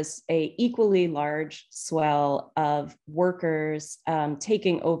there was a equally large swell of workers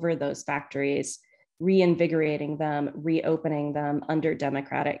taking over those factories, reinvigorating them, reopening them under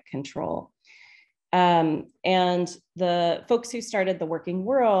democratic control. And the folks who started the Working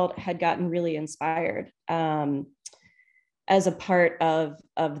World had gotten really inspired as a part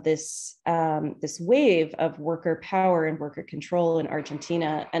of this wave of worker power and worker control in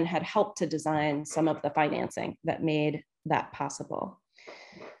Argentina, and had helped to design some of the financing that made that possible.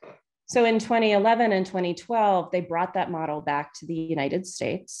 So in 2011 and 2012, they brought that model back to the United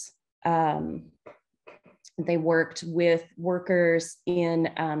States. They worked with workers in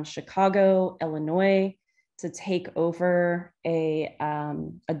Chicago, Illinois, to take over a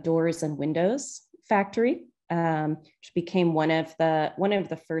doors and windows factory, which became one of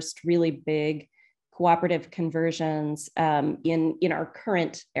the first really big cooperative conversions in our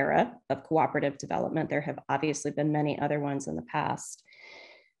current era of cooperative development. There have obviously been many other ones in the past.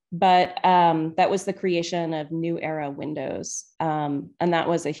 But that was the creation of New Era Windows. And that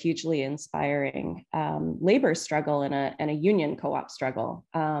was a hugely inspiring labor struggle and a union co-op struggle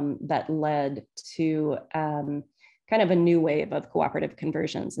that led to kind of a new wave of cooperative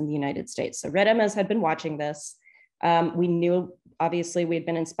conversions in the United States. So Red Emma's had been watching this. We knew, obviously, we'd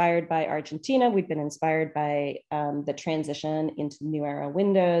been inspired by Argentina. We'd been inspired by the transition into New Era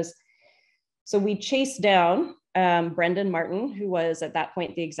Windows. So we chased down Brendan Martin, who was at that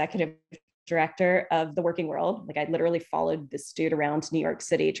point the executive director of the Working World. Like, I literally followed this dude around New York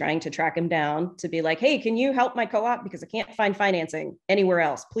City trying to track him down to be like, hey, can you help my co-op? Because I can't find financing anywhere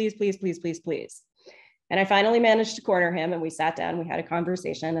else. Please, please, please, please, please. And I finally managed to corner him, and we sat down, we had a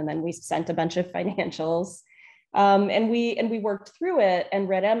conversation, and then we sent a bunch of financials. And we worked through it, and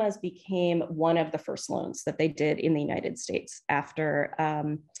Red Emma's became one of the first loans that they did in the United States after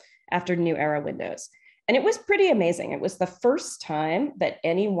New Era Windows. And it was pretty amazing. It was the first time that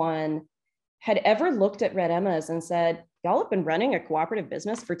anyone had ever looked at Red Emma's and said, y'all have been running a cooperative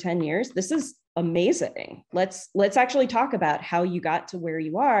business for 10 years. This is amazing. Let's actually talk about how you got to where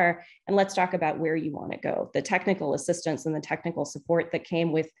you are, and let's talk about where you want to go. The technical assistance and the technical support that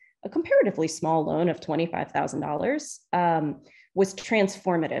came with a comparatively small loan of $25,000 was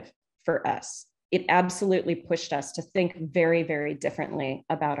transformative for us. It absolutely pushed us to think very, very differently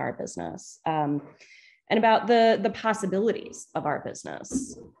about our business and about the possibilities of our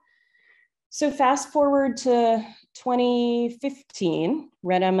business. So fast forward to 2015,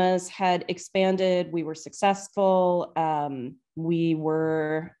 Red Emma's had expanded. We were successful. We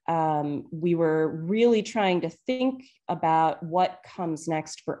were really trying to think about what comes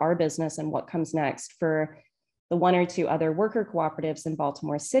next for our business and what comes next for the one or two other worker cooperatives in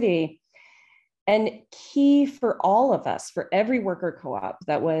Baltimore City. And key for all of us, for every worker co-op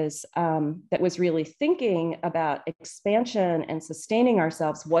that was really thinking about expansion and sustaining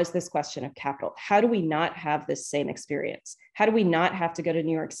ourselves, was this question of capital. How do we not have this same experience? How do we not have to go to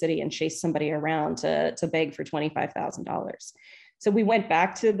New York City and chase somebody around to beg for $25,000? So we went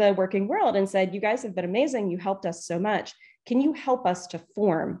back to the Working World and said, you guys have been amazing. You helped us so much. Can you help us to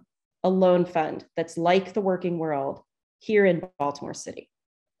form a loan fund that's like the Working World here in Baltimore City?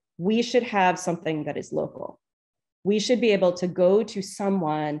 We should have something that is local. We should be able to go to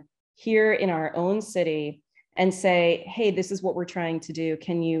someone here in our own city and say, hey, this is what we're trying to do.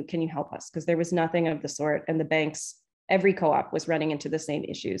 Can you help us? Because there was nothing of the sort. And the banks, every co-op was running into the same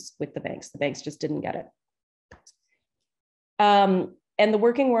issues with the banks. The banks just didn't get it. And the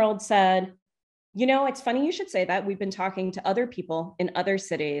Working World said, you know, it's funny you should say that. We've been talking to other people in other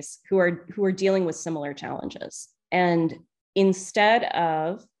cities who are dealing with similar challenges. And instead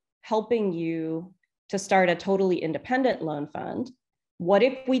of helping you to start a totally independent loan fund, what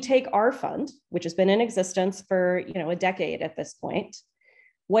if we take our fund, which has been in existence for a decade at this point,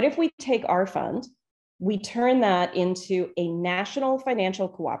 what if we take our fund, we turn that into a national financial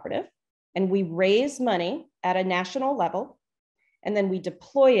cooperative, and we raise money at a national level, and then we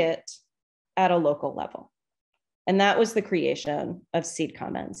deploy it at a local level. And that was the creation of Seed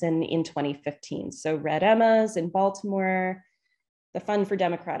Commons in 2015. So Red Emma's in Baltimore, the Fund for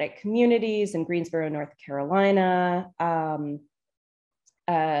Democratic Communities in Greensboro, North Carolina,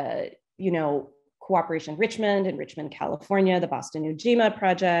 Cooperation Richmond in Richmond, California, the Boston Ujima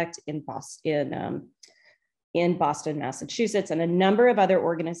Project in Boston, Massachusetts, and a number of other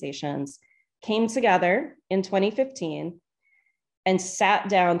organizations came together in 2015 and sat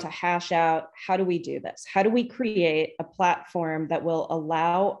down to hash out, how do we do this? How do we create a platform that will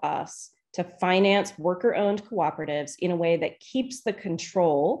allow us to finance worker-owned cooperatives in a way that keeps the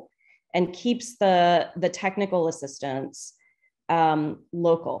control and keeps the technical assistance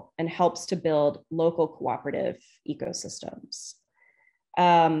local and helps to build local cooperative ecosystems.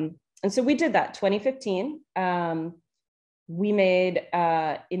 And so we did that 2015. We made,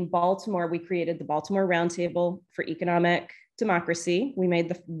 in Baltimore, we created the Baltimore Roundtable for Economic Democracy. We made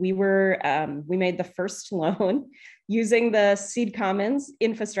the first loan using the Seed Commons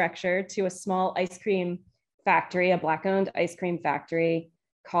infrastructure to a small ice cream factory, a Black-owned ice cream factory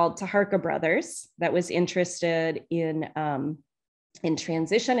called Taharka Brothers that was interested in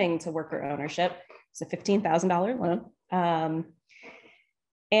transitioning to worker ownership. It's a $15,000 loan.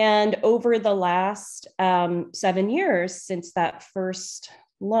 And over the last 7 years since that first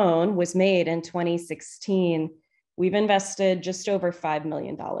loan was made in 2016, we've invested just over $5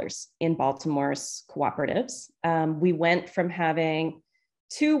 million in Baltimore's cooperatives. We went from having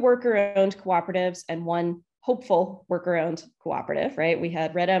 2 worker-owned cooperatives and 1 hopeful worker-owned cooperative, right? We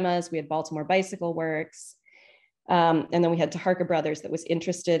had Red Emma's, we had Baltimore Bicycle Works, and then we had Taharka Brothers that was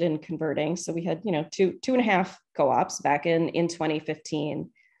interested in converting. So we had, 2.5 co-ops back in 2015.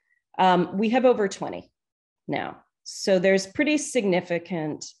 We have over 20 now. So there's pretty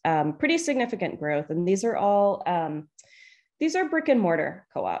significant growth. And these are all, these are brick and mortar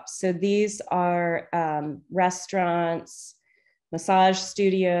co-ops. So these are restaurants, massage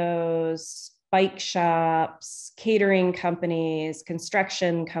studios, bike shops, catering companies,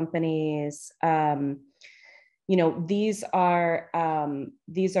 construction companies. These are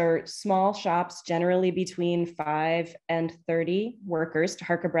small shops, generally between 5 and 30 workers.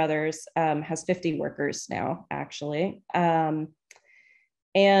 Taharka Brothers has 50 workers now, actually. Across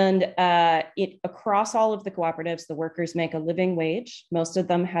all of the cooperatives, the workers make a living wage. Most of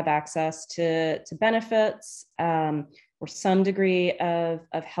them have access to benefits or some degree of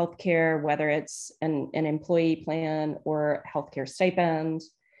healthcare, whether it's an employee plan or healthcare stipend.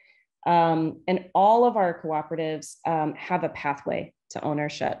 And all of our cooperatives have a pathway to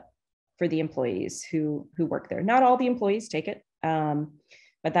ownership for the employees who work there. Not all the employees take it,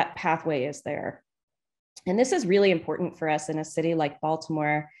 but that pathway is there. And this is really important for us in a city like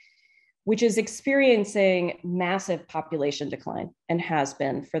Baltimore, which is experiencing massive population decline and has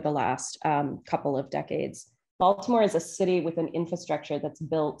been for the last couple of decades. Baltimore is a city with an infrastructure that's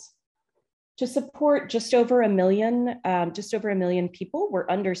built to support just over a million people. We're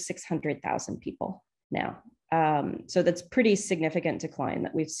under 600,000 people now. So that's pretty significant decline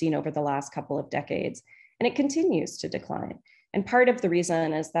that we've seen over the last couple of decades, and it continues to decline. And part of the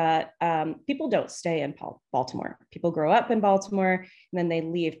reason is that people don't stay in Baltimore. People grow up in Baltimore and then they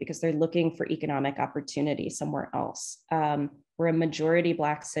leave because they're looking for economic opportunity somewhere else. We're a majority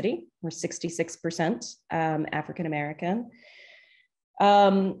Black city. We're 66% African-American.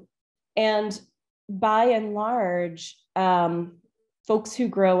 And by and large, folks who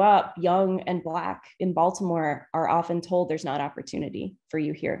grow up young and Black in Baltimore are often told there's not opportunity for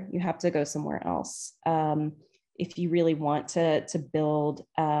you here. You have to go somewhere else. If you really want to build,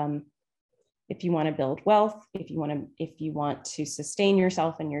 if you want to build wealth, if you want to sustain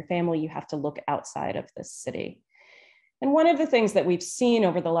yourself and your family, you have to look outside of this city. And one of the things that we've seen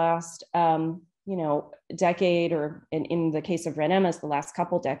over the last decade, or in the case of Red Emma's, the last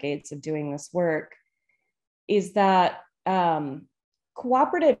couple decades of doing this work, is that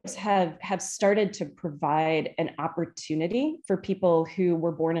cooperatives have started to provide an opportunity for people who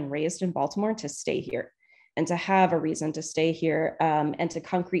were born and raised in Baltimore to stay here and to have a reason to stay here, and to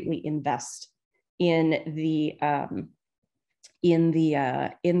concretely invest in the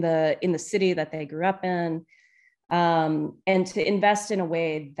city that they grew up in, and to invest in a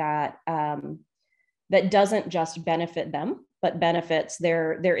way that that doesn't just benefit them, but benefits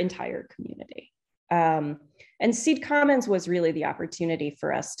their entire community. And Seed Commons was really the opportunity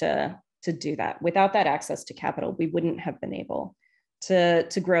for us to do that. Without that access to capital, we wouldn't have been able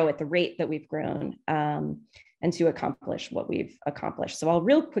to grow at the rate that we've grown, and to accomplish what we've accomplished. So I'll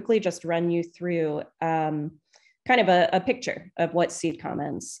real quickly just run you through kind of a picture of what Seed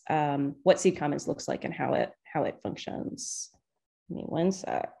Commons looks like and how it functions. Give me one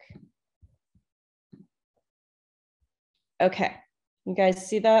sec. Okay, you guys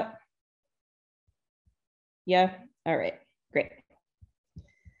see that? Yeah, all right, great.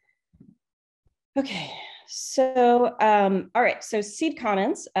 Okay, so, all right, so Seed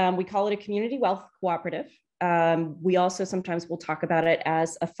Commons, we call it a community wealth cooperative. We also sometimes will talk about it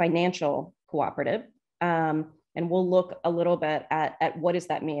as a financial cooperative. And we'll look a little bit at what does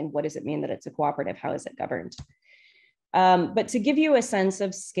that mean? What does it mean that it's a cooperative? How is it governed? But to give you a sense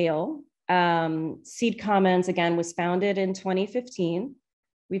of scale, Seed Commons, again, was founded in 2015.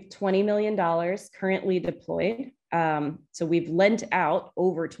 We've $20 million currently deployed. So we've lent out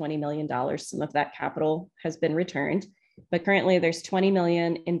over $20 million. Some of that capital has been returned, but currently there's 20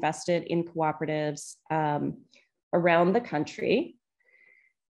 million invested in cooperatives around the country.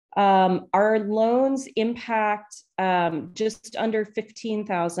 Our loans impact just under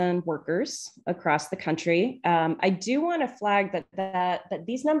 15,000 workers across the country. I do want to flag that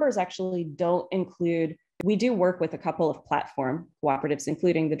these numbers actually don't include, we do work with a couple of platform cooperatives,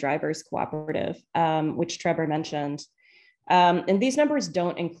 including the Drivers Cooperative, which Trevor mentioned. And these numbers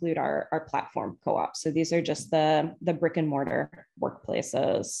don't include our platform co-ops. So these are just the brick and mortar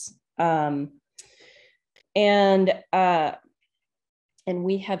workplaces. And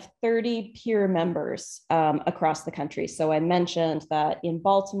we have 30 peer members across the country. So I mentioned that in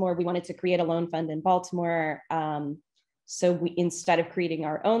Baltimore, we wanted to create a loan fund in Baltimore. So we, instead of creating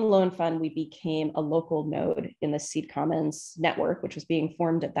our own loan fund, we became a local node in the Seed Commons network, which was being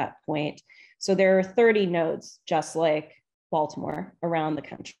formed at that point. So there are 30 nodes, just like Baltimore, around the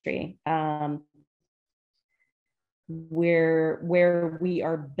country, where we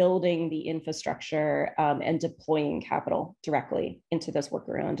are building the infrastructure and deploying capital directly into those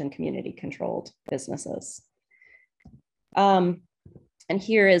worker-owned and community-controlled businesses. And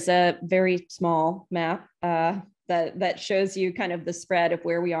here is a very small map that shows you kind of the spread of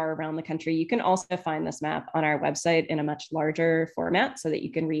where we are around the country. You can also find this map on our website in a much larger format so that you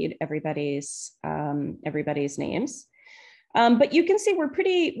can read everybody's names. But you can see we're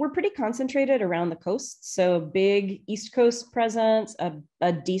pretty concentrated around the coast. So big East Coast presence, a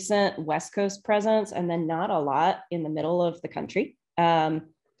decent West Coast presence, and then not a lot in the middle of the country.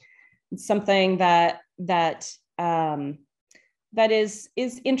 Something that is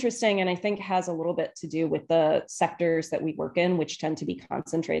interesting, and I think has a little bit to do with the sectors that we work in, which tend to be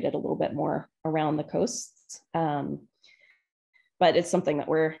concentrated a little bit more around the coasts. But it's something that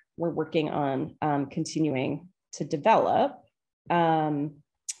we're working on continuing to develop. And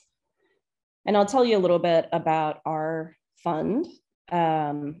I'll tell you a little bit about our fund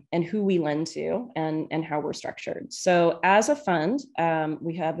and who we lend to and how we're structured. So as a fund,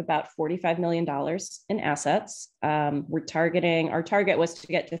 we have about $45 million in assets. Our target was to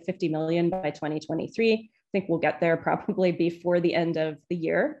get to 50 million by 2023. I think we'll get there probably before the end of the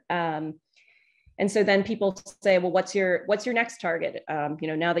year. And so then people say, well, what's your next target?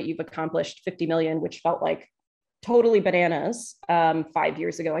 Now that you've accomplished 50 million, which felt like totally bananas 5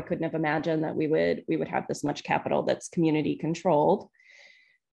 years ago, I couldn't have imagined that we would have this much capital that's community controlled.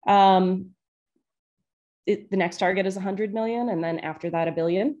 The next target is 100 million, and then after that, 1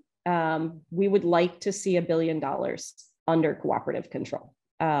 billion. We would like to see $1 billion under cooperative control.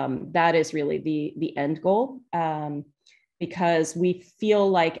 That is really the end goal, because we feel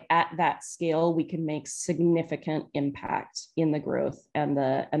like at that scale, we can make significant impact in the growth and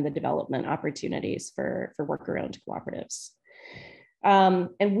the development opportunities for worker-owned cooperatives. And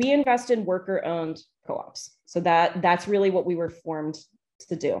we invest in worker-owned co-ops. So that's really what we were formed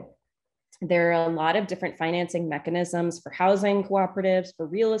to do. There are a lot of different financing mechanisms for housing cooperatives, for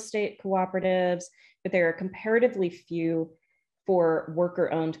real estate cooperatives, but there are comparatively few for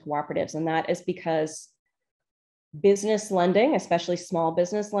worker-owned cooperatives. And that is because business lending, especially small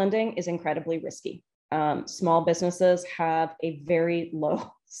business lending, is incredibly risky. Small businesses have a very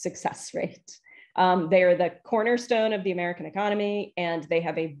low success rate. They are the cornerstone of the American economy, and they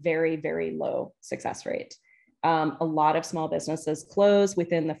have a very, very low success rate. A lot of small businesses close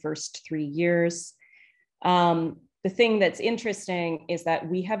within the first 3 years. The thing that's interesting is that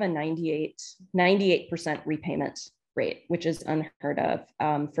we have a 98% repayment rate, which is unheard of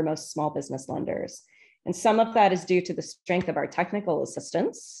for most small business lenders. And some of that is due to the strength of our technical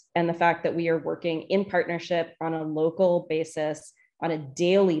assistance and the fact that we are working in partnership on a local basis, on a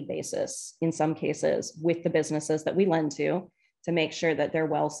daily basis, in some cases, with the businesses that we lend to make sure that they're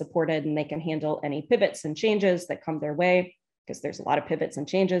well supported and they can handle any pivots and changes that come their way, because there's a lot of pivots and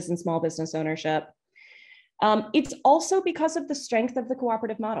changes in small business ownership. It's also because of the strength of the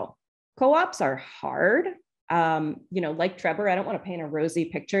cooperative model. Co-ops are hard. You know, like Trevor, I don't want to paint a rosy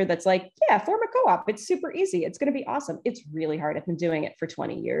picture that's like, yeah, form a co-op. It's super easy. It's going to be awesome. It's really hard. I've been doing it for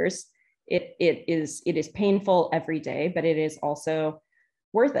 20 years. It is painful every day, but it is also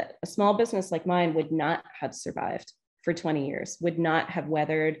worth it. A small business like mine would not have survived for 20 years, would not have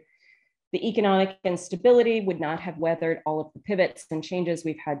weathered the economic instability, would not have weathered all of the pivots and changes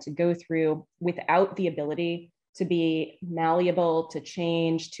we've had to go through without the ability to be malleable, to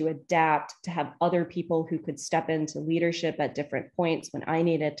change, to adapt, to have other people who could step into leadership at different points when I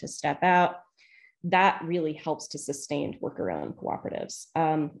needed to step out. That really helps to sustain worker-owned cooperatives.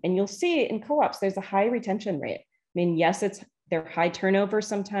 And you'll see in co-ops, there's a high retention rate. I mean, yes, they're high turnover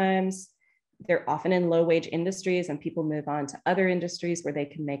sometimes. They're often in low-wage industries and people move on to other industries where they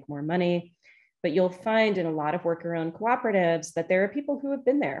can make more money. But you'll find in a lot of worker-owned cooperatives that there are people who have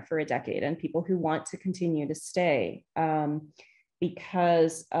been there for a decade and people who want to continue to stay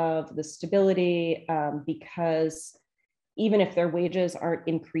because of the stability, because even if their wages aren't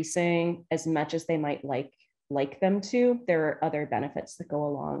increasing as much as they might like them to, there are other benefits that go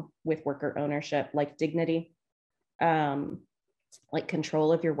along with worker ownership, like dignity, like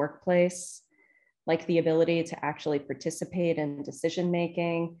control of your workplace, like the ability to actually participate in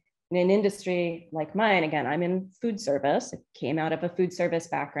decision-making. In an industry like mine, again, I'm in food service. I came out of a food service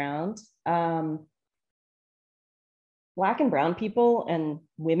background. Black and brown people and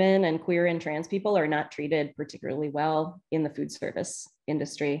women and queer and trans people are not treated particularly well in the food service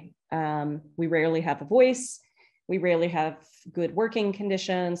industry. We rarely have a voice. We rarely have good working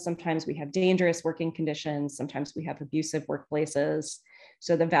conditions. Sometimes we have dangerous working conditions. Sometimes we have abusive workplaces.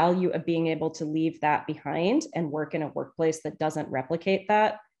 So the value of being able to leave that behind and work in a workplace that doesn't replicate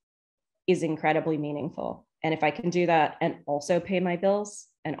that is incredibly meaningful. And if I can do that and also pay my bills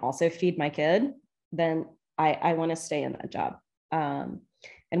and also feed my kid, then I want to stay in that job. And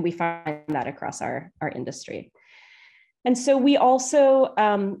we find that across our industry. And so we also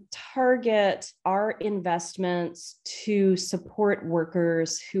target our investments to support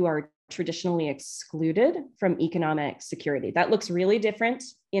workers who are traditionally excluded from economic security. That looks really different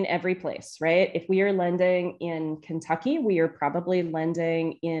in every place, right? If we are lending in Kentucky, we are probably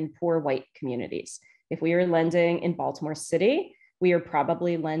lending in poor white communities. If we are lending in Baltimore City, we are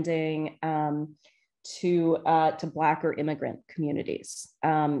probably lending to Black or immigrant communities.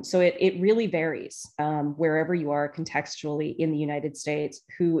 So it really varies wherever you are contextually in the United States,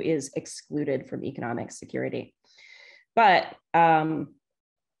 who is excluded from economic security. But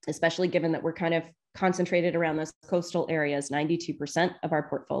especially given that we're kind of concentrated around those coastal areas, 92% of our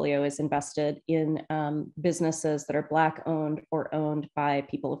portfolio is invested in businesses that are Black owned or owned by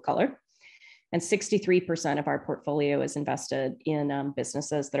people of color. And 63% of our portfolio is invested in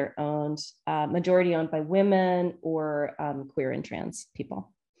businesses that are owned, majority owned by women or queer and trans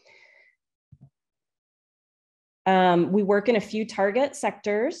people. We work in a few target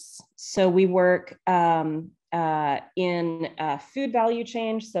sectors. So we work in food value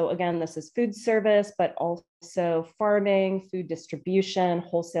chain. So again, this is food service, but also farming, food distribution,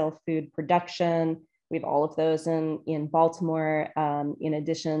 wholesale food production. We have all of those in Baltimore, in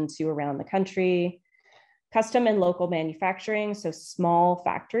addition to around the country. Custom and local manufacturing, so small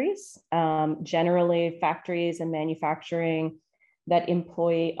factories, generally factories and manufacturing that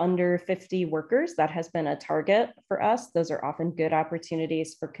employ under 50 workers. That has been a target for us. Those are often good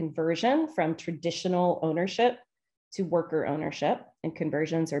opportunities for conversion from traditional ownership to worker ownership, and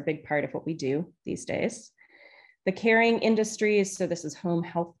conversions are a big part of what we do these days. The caring industries, so this is home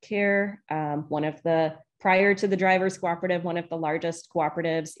health care, prior to the Drivers Cooperative, one of the largest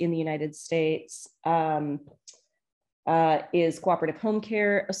cooperatives in the United States is Cooperative Home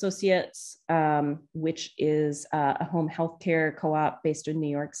Care Associates, which is a home health care co-op based in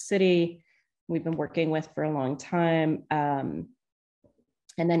New York City. We've been working with for a long time. And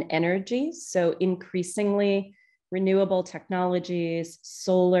then energy, so increasingly renewable technologies,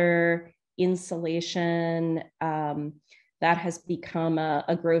 solar, insulation, that has become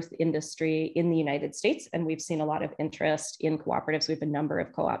a growth industry in the United States. And we've seen a lot of interest in cooperatives. We have a number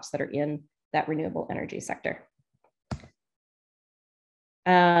of co-ops that are in that renewable energy sector.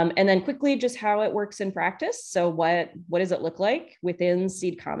 And then quickly, just how it works in practice. So what does it look like within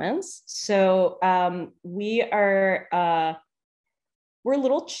Seed Commons? So we're a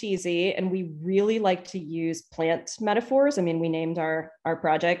little cheesy and we really like to use plant metaphors. I mean, we named our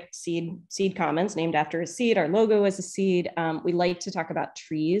project Seed Commons, named after a seed. Our logo is a seed. We like to talk about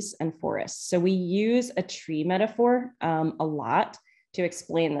trees and forests. So we use a tree metaphor a lot to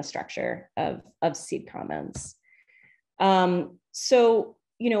explain the structure of Seed Commons. So,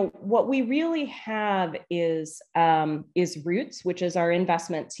 what we really have is Roots, which is our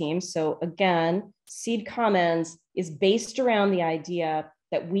investment team. So again, Seed Commons is based around the idea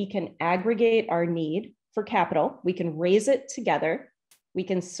that we can aggregate our need for capital. We can raise it together. We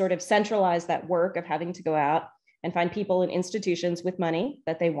can sort of centralize that work of having to go out and find people and institutions with money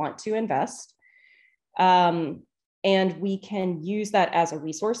that they want to invest. And we can use that as a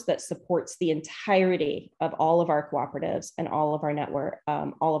resource that supports the entirety of all of our cooperatives and all of our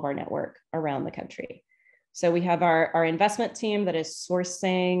network around the country. So we have our investment team that is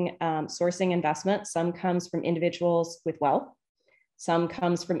sourcing investment. Some comes from individuals with wealth. Some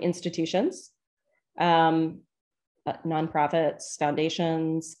comes from institutions, nonprofits,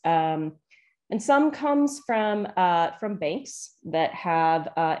 foundations, and some comes from banks that have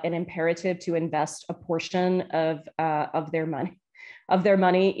an imperative to invest a portion of their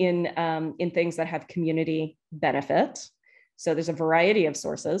money in things that have community benefit. So there's a variety of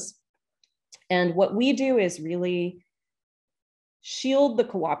sources. And what we do is really shield the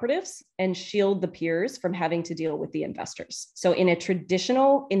cooperatives and shield the peers from having to deal with the investors. So in a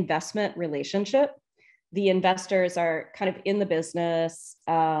traditional investment relationship, the investors are kind of in the business.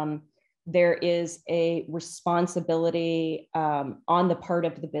 There is a responsibility on the part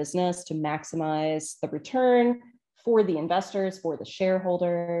of the business to maximize the return for the investors, for the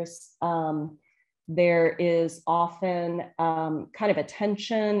shareholders. There is often kind of a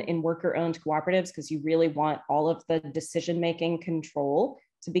tension in worker-owned cooperatives because you really want all of the decision-making control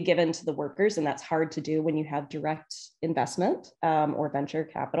to be given to the workers, and that's hard to do when you have direct investment or venture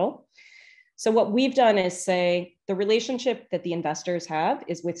capital. So what we've done is say the relationship that the investors have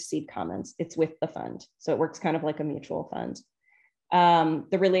is with Seed Commons. It's with the fund. So it works kind of like a mutual fund.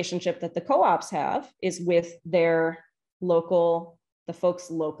 The relationship that the co-ops have is with the folks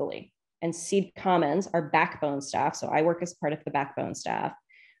locally. And Seed Commons, our backbone staff, so I work as part of the backbone staff,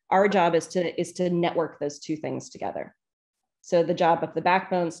 our job is to network those two things together. So the job of the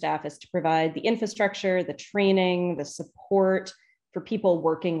backbone staff is to provide the infrastructure, the training, the support for people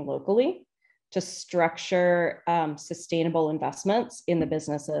working locally to structure sustainable investments in the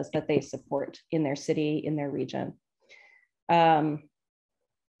businesses that they support in their city, in their region. And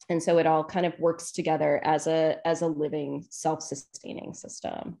so it all kind of works together as a living, self-sustaining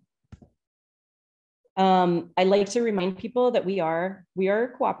system. I like to remind people that we are a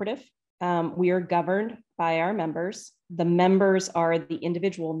cooperative. We are governed by our members. The members are the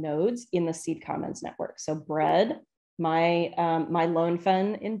individual nodes in the Seed Commons network. So Bread, my loan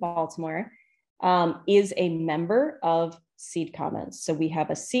fund in Baltimore, is a member of Seed Commons. So we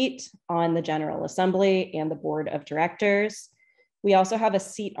have a seat on the General Assembly and the Board of Directors. We also have a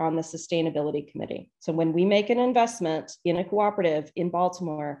seat on the Sustainability Committee. So when we make an investment in a cooperative in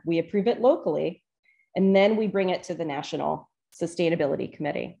Baltimore, we approve it locally, and then we bring it to the National Sustainability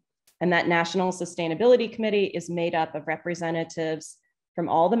Committee. And that National Sustainability Committee is made up of representatives from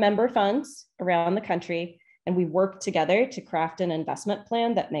all the member funds around the country, and we work together to craft an investment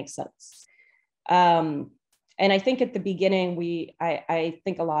plan that makes sense. And I think at the beginning, I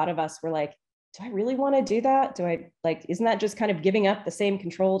think a lot of us were like, do I really want to do that? Isn't that just kind of giving up the same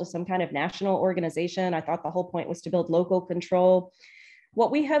control to some kind of national organization? I thought the whole point was to build local control.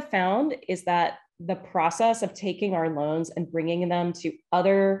 What we have found is that the process of taking our loans and bringing them to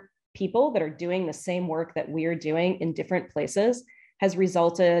other people that are doing the same work that we're doing in different places has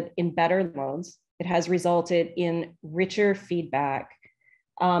resulted in better loans. It has resulted in richer feedback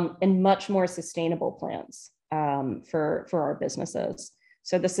and much more sustainable plans for our businesses.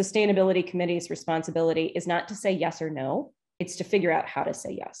 So the Sustainability Committee's responsibility is not to say yes or no, it's to figure out how to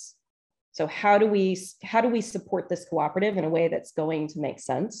say yes. So how do we support this cooperative in a way that's going to make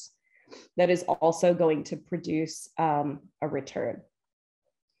sense, that is also going to produce a return?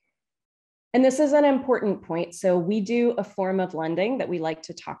 And this is an important point. So we do a form of lending that we like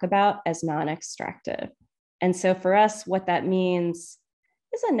to talk about as non-extractive. And so for us, what that means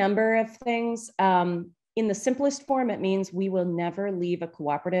is a number of things. In the simplest form, it means we will never leave a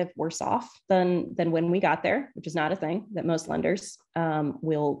cooperative worse off than when we got there, which is not a thing that most lenders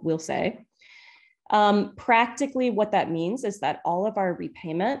will say. Practically, what that means is that all of our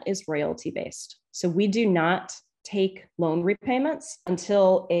repayment is royalty-based. So we do not take loan repayments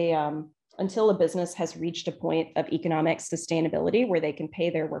until a business has reached a point of economic sustainability where they can pay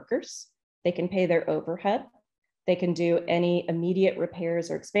their workers, they can pay their overhead, they can do any immediate repairs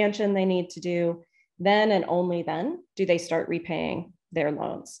or expansion they need to do. Then and only then do they start repaying their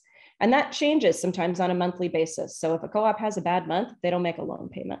loans. And that changes sometimes on a monthly basis. So if a co-op has a bad month, they don't make a loan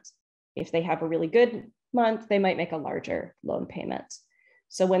payment. If they have a really good month, they might make a larger loan payment.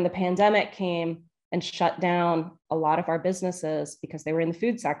 So when the pandemic came, and shut down a lot of our businesses because they were in the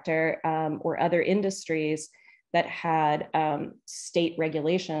food sector or other industries that had state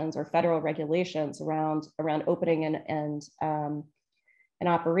regulations or federal regulations around opening and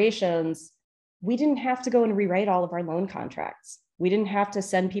operations. We didn't have to go and rewrite all of our loan contracts. We didn't have to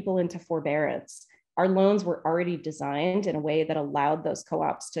send people into forbearance. Our loans were already designed in a way that allowed those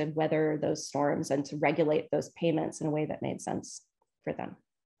co-ops to weather those storms and to regulate those payments in a way that made sense for them.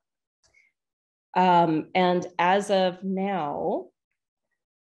 And as of now,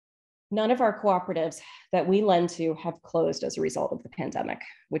 none of our cooperatives that we lend to have closed as a result of the pandemic,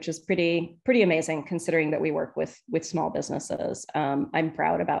 which is pretty amazing considering that we work with small businesses. I'm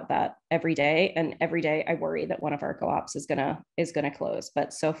proud about that every day, and every day I worry that one of our co-ops is gonna close.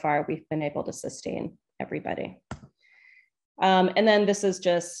 But so far we've been able to sustain everybody. And then this is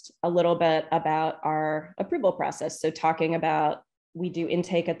just a little bit about our approval process. So talking about, we do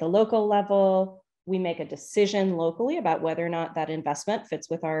intake at the local level. We make a decision locally about whether or not that investment fits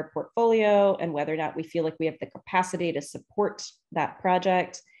with our portfolio and whether or not we feel like we have the capacity to support that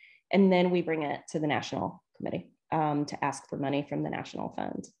project. And then we bring it to the national committee to ask for money from the national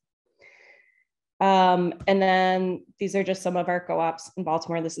fund. And then these are just some of our co-ops in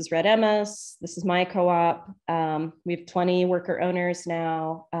Baltimore. This is Red MS. This is my co-op. We have 20 worker owners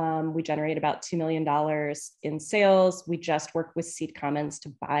now. We generate about $2 million in sales. We just worked with Seed Commons to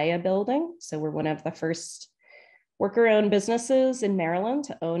buy a building. So we're one of the first worker-owned businesses in Maryland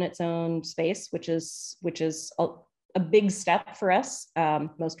to own its own space, which is a big step for us.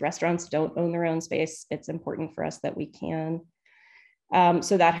 Most restaurants don't own their own space. It's important for us that we can.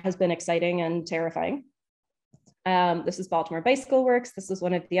 So that has been exciting and terrifying. This is Baltimore Bicycle Works. This is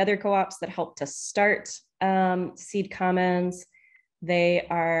one of the other co-ops that helped to start Seed Commons.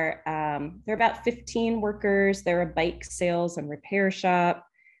 They're about 15 workers. They're a bike sales and repair shop.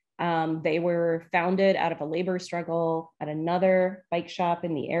 They were founded out of a labor struggle at another bike shop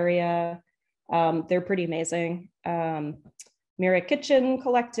in the area. They're pretty amazing. Mira Kitchen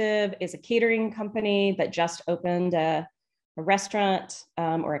Collective is a catering company that just opened a restaurant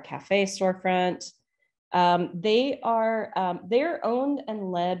or a cafe storefront. They're owned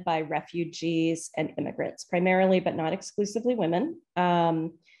and led by refugees and immigrants, primarily, but not exclusively women.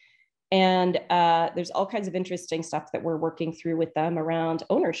 And there's all kinds of interesting stuff that we're working through with them around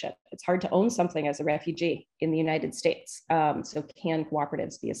ownership. It's hard to own something as a refugee in the United States. So can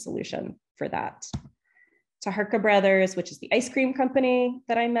cooperatives be a solution for that? Taharka Brothers, which is the ice cream company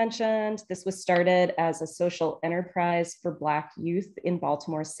that I mentioned. This was started as a social enterprise for Black youth in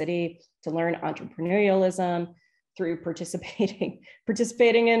Baltimore City to learn entrepreneurialism through participating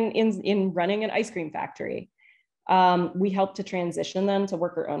in running an ice cream factory. We helped to transition them to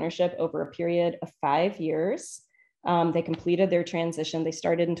worker ownership over a period of 5 years. They completed their transition. They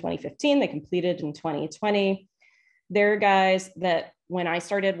started in 2015, they completed in 2020. They're guys that when I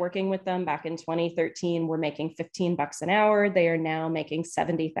started working with them back in 2013, were making $15 an hour. They are now making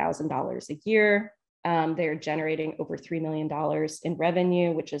 $70,000 a year. They're generating over $3 million in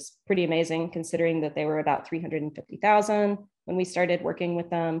revenue, which is pretty amazing considering that they were about $350,000 when we started working with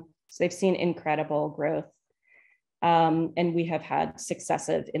them. So they've seen incredible growth. And we have had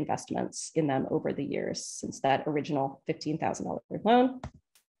successive investments in them over the years since that original $15,000 loan.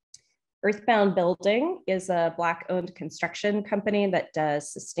 Earthbound Building is a Black-owned construction company that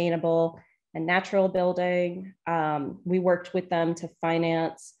does sustainable and natural building. We worked with them to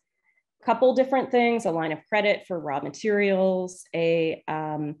finance a couple different things, a line of credit for raw materials, a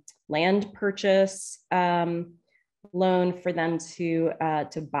land purchase loan for them to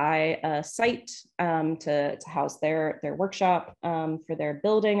buy a site to house their workshop for their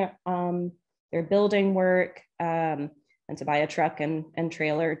building work. And to buy a truck and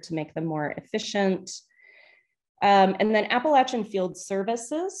trailer to make them more efficient. And then Appalachian Field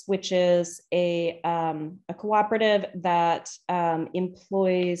Services, which is a cooperative that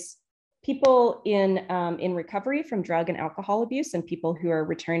employs people in recovery from drug and alcohol abuse and people who are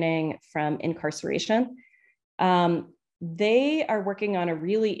returning from incarceration. They are working on a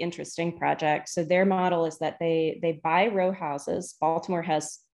really interesting project. So their model is that they buy row houses. Baltimore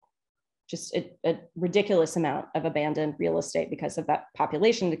has just a ridiculous amount of abandoned real estate because of that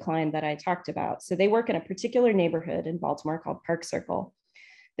population decline that I talked about. So they work in a particular neighborhood in Baltimore called Park Circle.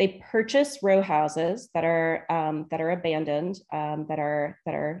 They purchase row houses that are abandoned, that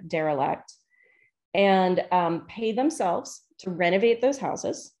are derelict, and pay themselves to renovate those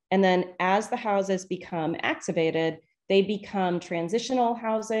houses. And then as the houses become activated, they become transitional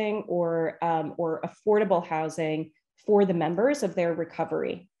housing or affordable housing for the members of their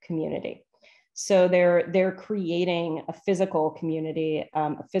recovery community. So they're creating a physical community,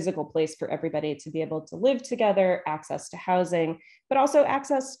 a physical place for everybody to be able to live together, access to housing, but also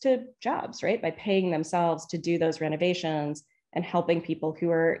access to jobs, right? By paying themselves to do those renovations and helping people who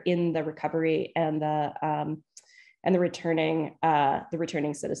are in the recovery and the returning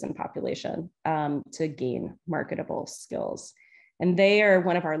citizen population to gain marketable skills. And they are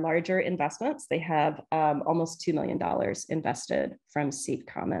one of our larger investments. They have almost $2 million invested from Seed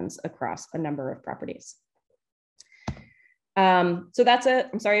Commons across a number of properties. So that's it.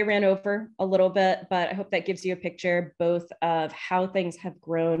 I'm sorry I ran over a little bit, but I hope that gives you a picture both of how things have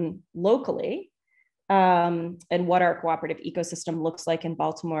grown locally and what our cooperative ecosystem looks like in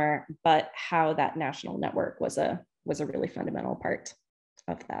Baltimore, but how that national network was a really fundamental part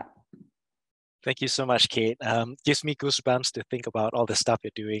of that. Thank you so much, Kate. Gives me goosebumps to think about all the stuff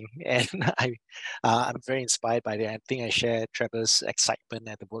you're doing, and I'm very inspired by that. I think I share Trevor's excitement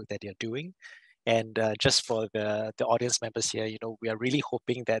at the work that you're doing. And just for the audience members here, we are really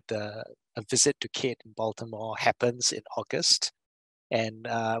hoping that a visit to Kate in Baltimore happens in August. And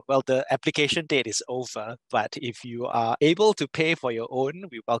well, the application date is over, but if you are able to pay for your own,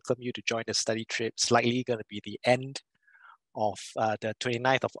 we welcome you to join the study trip. It's likely going to be the end of the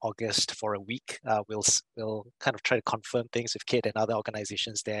 29th of August for a week. We'll kind of try to confirm things with Kate and other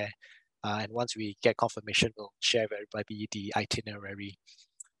organizations there. And once we get confirmation, we'll share with everybody the itinerary.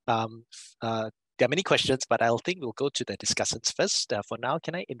 There are many questions, but I think we'll go to the discussants first. For now,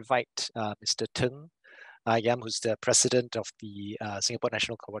 can I invite Mr. Teng Yam, who's the president of the Singapore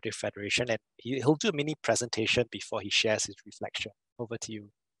National Cooperative Federation, and he'll do a mini presentation before he shares his reflection. Over to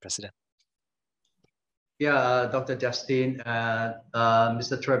you, President. Yeah, Dr. Justin,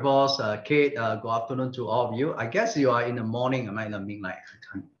 Mr. Trevors, Kate, good afternoon to all of you. I guess you are in the morning, am I in the midnight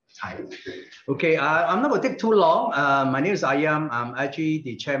time? Okay, I'm not going to take too long. My name is Ayam. I'm actually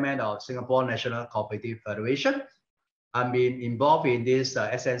the chairman of Singapore National Cooperative Federation. I've been involved in this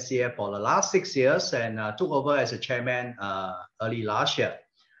SNCF for the last 6 years and took over as a chairman early last year.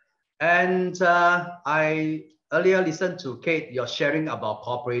 And I earlier listened to Kate, your sharing about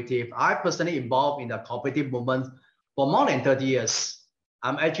cooperative. I personally involved in the cooperative movement for more than 30 years.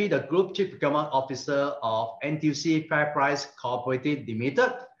 I'm actually the Group Chief Procurement Officer of NTUC Fair Price Cooperative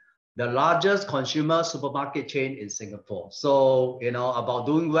Limited, the largest consumer supermarket chain in Singapore. So, about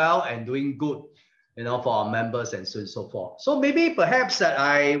doing well and doing good, for our members and so on and so forth. So maybe perhaps that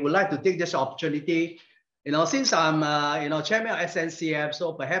I would like to take this opportunity, since I'm, chairman of SNCF,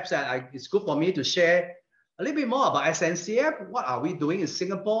 so perhaps that it's good for me to share a little bit more about SNCF, what are we doing in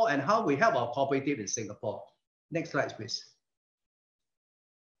Singapore and how we help our cooperative in Singapore. Next slide, please.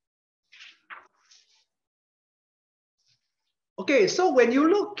 Okay, so when you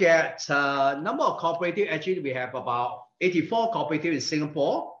look at number of cooperatives, actually we have about 84 cooperatives in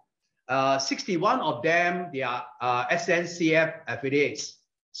Singapore. 61 of them, they are SNCF affiliates.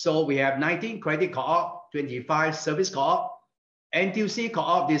 So we have 19 credit co-op, 25 service co-op, NTUC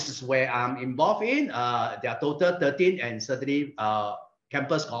co-op, this is where I'm involved in. There are total 13 and certainly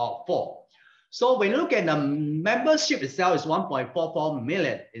campus co-op 4. So when you look at the membership itself is 1.44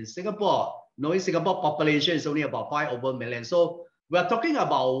 million in Singapore. Knowing Singapore population is only about 5 over million. So we're talking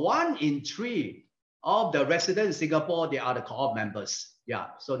about 1 in 3 of the residents in Singapore, they are the co-op members. Yeah,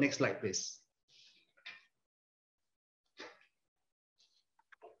 so next slide, please.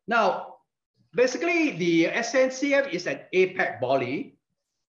 Now, basically, the SNCF is an APAC body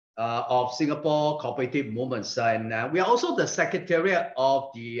of Singapore cooperative movements. And we are also the secretariat of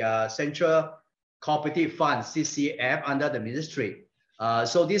the Central Cooperative Fund, CCF, under the ministry.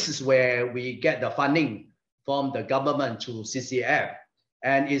 So this is where we get the funding from the government to CCF.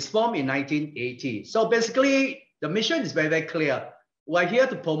 And it's formed in 1980. So basically, the mission is very, very clear. We're here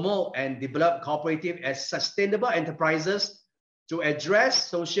to promote and develop cooperative as sustainable enterprises to address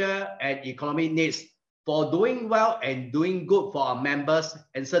social and economic needs for doing well and doing good for our members,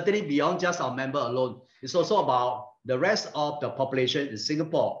 and certainly beyond just our member alone. It's also about the rest of the population in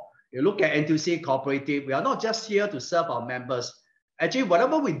Singapore. You look at NTUC Cooperative, we are not just here to serve our members. Actually,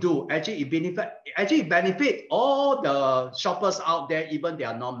 whatever we do, actually it benefit all the shoppers out there, even they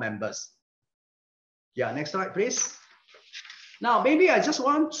are non-members. Yeah, next slide, please. Now, maybe I just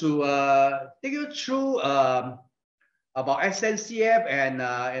want to take you through about SNCF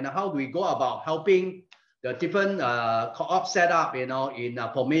and how do we go about helping the different co-op setup, in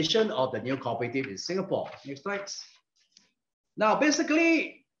formation of the new cooperative in Singapore. Next slide. Now,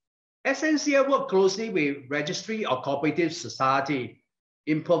 basically, SNCF work closely with Registry of Cooperative Society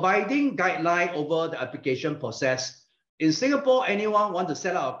in providing guideline over the application process. In Singapore, anyone want to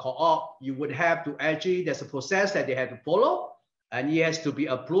set up a co-op, you would have to there's a process that they have to follow. and it has to be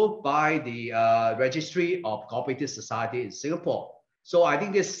approved by the Registry of Cooperative Society in Singapore. So I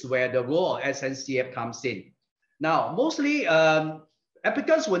think this is where the role of SNCF comes in. Now, mostly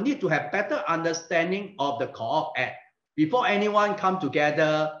applicants will need to have better understanding of the Co-op Act before anyone come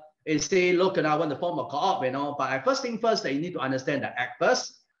together and say, look, I want to form a co-op, but first thing first, that you need to understand the Act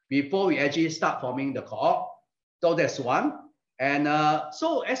first before we actually start forming the co-op. So that's one. And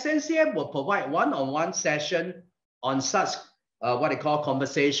so SNCF will provide one-on-one session on such what they call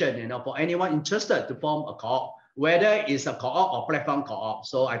conversation, for anyone interested to form a co-op, whether it's a co-op or platform co-op.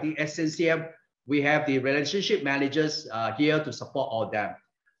 So I think SNCF, we have the relationship managers here to support all of them.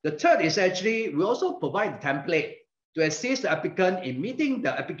 The third is actually, we also provide the template to assist the applicant in meeting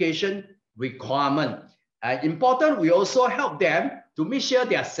the application requirement. Important, we also help them to make sure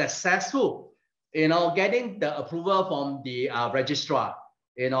they are successful, getting the approval from the registrar,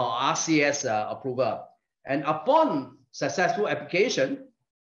 RCS approval. And upon successful application,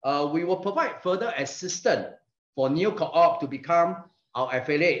 we will provide further assistance for new co-op to become our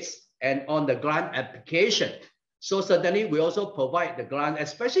affiliates and on the grant application. So certainly we also provide the grant,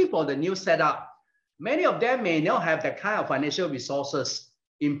 especially for the new setup. Many of them may not have the kind of financial resources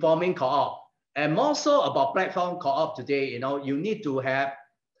in forming co-op. And more so about platform co-op today, you need to have,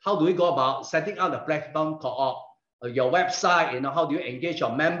 how do we go about setting up the platform co-op, your website, how do you engage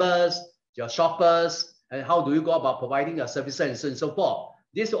your members, your shoppers, and how do you go about providing your services and so forth.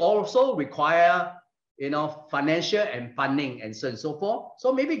 This also require, financial and funding and so on and so forth.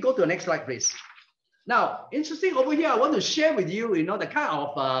 So maybe go to the next slide, please. Now, interesting over here, I want to share with you, the kind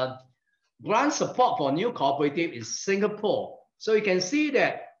of grant support for new cooperative in Singapore. So you can see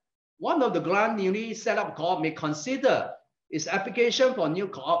that one of the grant newly set up co-op may consider is application for new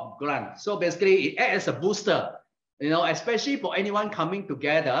co-op grant. So basically it acts as a booster, especially for anyone coming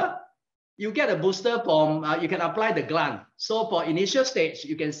together. You get a booster from, you can apply the grant. So for initial stage,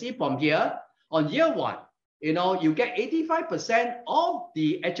 you can see from here, on year one, you get 85% of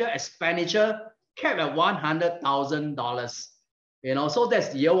the actual expenditure capped at $100,000. So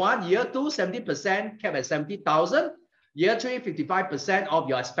that's year one. Year two, 70% capped at 70,000. Year three, 55% of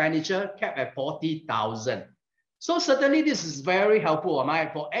your expenditure capped at 40,000. So certainly this is very helpful,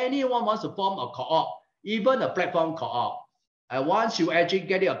 for anyone who wants to form a co-op, even a platform co-op. And once you actually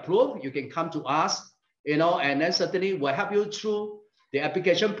get it approved, you can come to us, and then certainly we'll help you through the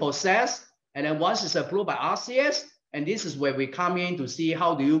application process. And then once it's approved by RCS, and this is where we come in to see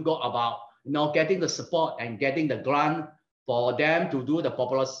how do you go about, getting the support and getting the grant for them to do the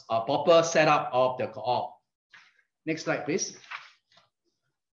proper setup of the co-op. Next slide, please.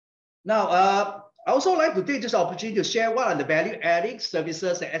 Now, I also like to take this opportunity to share what are the value-adding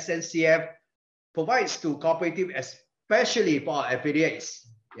services that SNCF provides to cooperative, especially for our affiliates.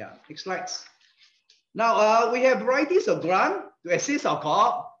 Yeah, next slides. Now, we have varieties of grant to assist our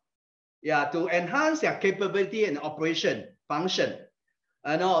co-op, to enhance their capability and operation function.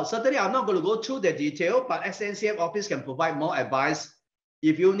 Certainly, I'm not going to go through the detail, but SNCF office can provide more advice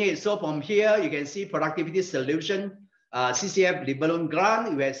if you need. So from here, you can see productivity solution, CCF balloon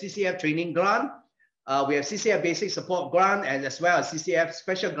grant, we have CCF training grant, we have CCF basic support grant, and as well as CCF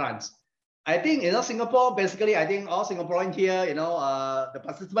special grants. I think, Singapore, basically, I think all Singaporeans here, the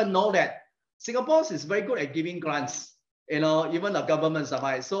participants know that Singapore is very good at giving grants, even the government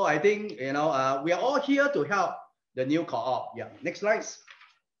side. So I think, we are all here to help the new co-op. Yeah, next slides.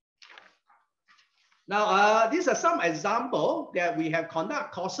 Now, these are some examples that we have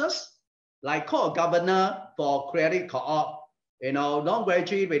conduct courses like co-op governor for credit co-op,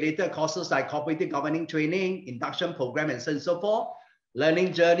 non-graduate related courses like cooperative governing training, induction program, and so on and so forth,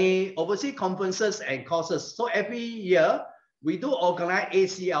 learning journey, overseas conferences and courses. So every year we do organize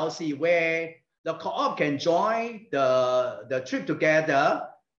ACLC where the co-op can join the trip together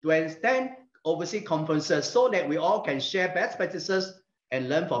to attend overseas conferences so that we all can share best practices and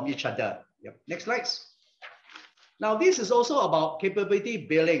learn from each other. Yep. Next slides. Now, this is also about capability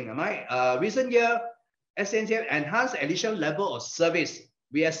building. Recent year, SNCF enhanced additional level of service.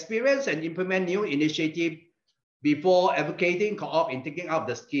 We experience and implement new initiative before advocating co-op in taking up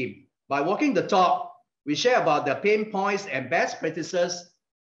the scheme. By walking the talk, we share about the pain points and best practices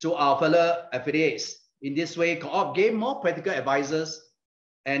to our fellow affiliates. In this way, co-op gain more practical advisors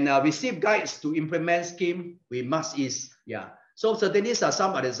and receive guides to implement scheme we must ease. Yeah. So certainly these are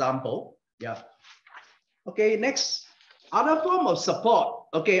some examples. Yeah. Okay, next. Other form of support.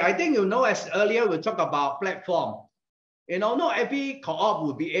 Okay, I think as earlier we talked about platform. Not every co-op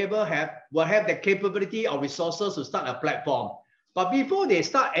will be able will have the capability or resources to start a platform. But before they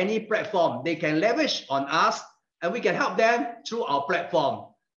start any platform, they can leverage on us and we can help them through our platform,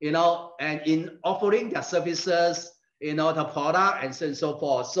 and in offering their services, the product and so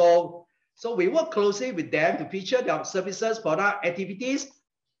forth. So we work closely with them to feature their services, product, activities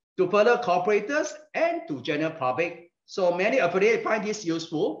to further cooperators and to general public. So many affiliates find this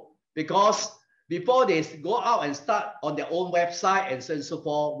useful because before they go out and start on their own website and so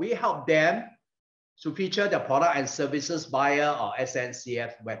forth, we help them to feature their product and services via our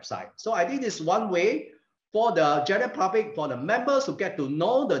SNCF website. So I think this is one way for the general public, for the members to get to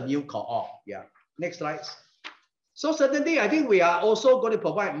know the new co-op. Yeah. Next slide. So certainly, I think we are also going to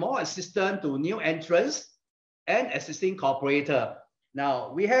provide more assistance to new entrants and existing cooperator.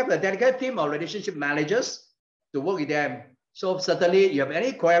 Now, we have a dedicated team of relationship managers to work with them. So certainly, you have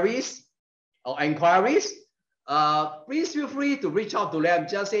any queries or inquiries, please feel free to reach out to them.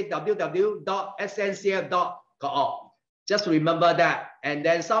 Just say www.sncf.coop. Just remember that, and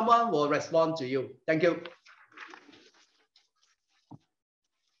then someone will respond to you. Thank you.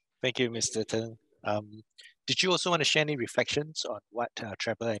 Thank you, Mr. Teng. Did you also want to share any reflections on what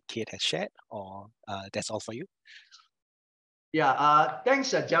Trevor and Kate has shared, or that's all for you? Yeah,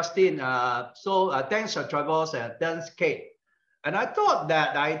 thanks, Justin. Thanks, Trevor, thanks, Kate. And I thought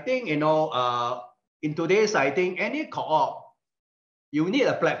that I think, in today's, I think any co-op, you need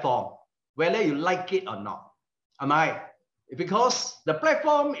a platform, whether you like it or not. Am I? Because the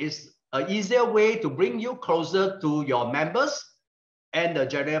platform is an easier way to bring you closer to your members and the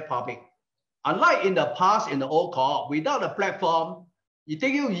general public. Unlike in the past, in the old co-op, without a platform, it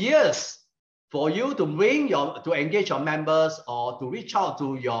takes you years for you to to engage your members or to reach out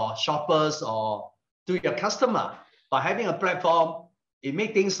to your shoppers or to your customer. By having a platform, it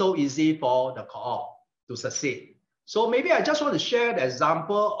makes things so easy for the co-op to succeed. So maybe I just want to share the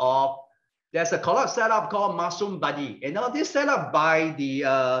example of, there's a co-op setup called Mushroom Buddy. This set up by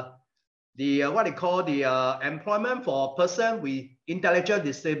what they call the Employment for Person with Intellectual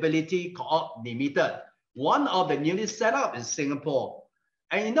Disability Co-op Limited. One of the newly set up in Singapore.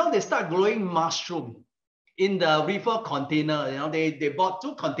 And they start growing mushroom in the refill container. They bought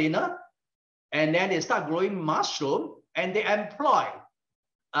 2 containers, and then they start growing mushroom, and they employ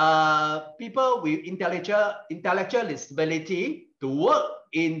people with intellectual disability to work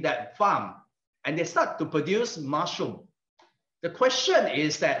in that farm, and they start to produce mushroom. The question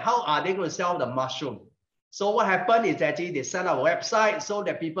is that how are they going to sell the mushroom? So what happened is actually they set up a website so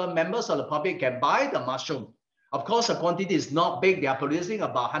that members of the public can buy the mushroom. Of course, the quantity is not big. They are producing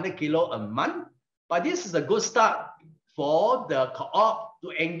about 100 kilos a month, but this is a good start for the co-op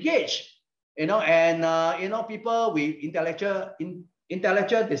to engage, people with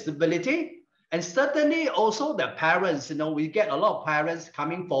intellectual disability, and certainly also the parents. We get a lot of parents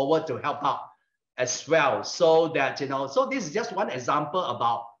coming forward to help out as well. So that so this is just one example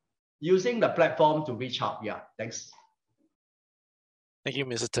about using the platform to reach out. Yeah, thanks. Thank you,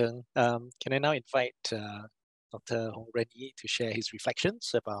 Mr. Teng. Can I now invite Dr. Hong Renyi to share his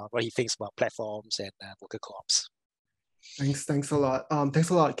reflections about what he thinks about platforms and worker co-ops? Thanks a lot. Thanks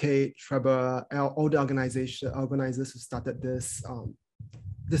a lot, Kate, Trevor, all the organizers who started this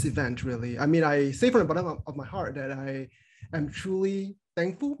this event. Really, I mean, I say from the bottom of my heart that I am truly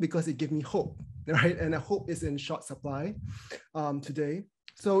thankful because it gave me hope, right? And hope is in short supply today.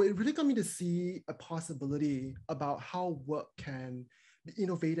 So it really got me to see a possibility about how work can be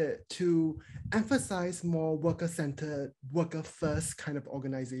innovated to emphasize more worker-centered, worker-first kind of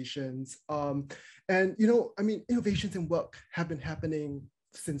organizations. And, I mean, innovations in work have been happening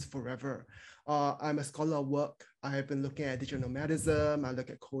since forever. I'm a scholar of work. I have been looking at digital nomadism. I look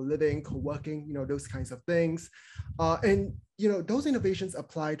at co-living, co-working, those kinds of things. And, those innovations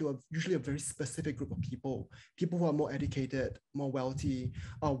apply to usually a very specific group of people who are more educated, more wealthy,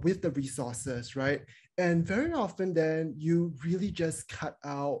 with the resources, right? And very often then you really just cut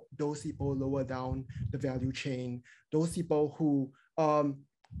out those people lower down the value chain, those people who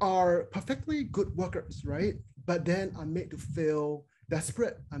are perfectly good workers, right? But then are made to feel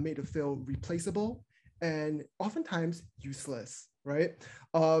desperate, are made to feel replaceable, and oftentimes useless, right?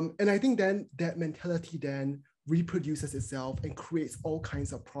 And I think then that mentality then reproduces itself and creates all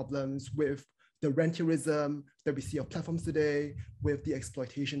kinds of problems with the rentierism that we see of platforms today, with the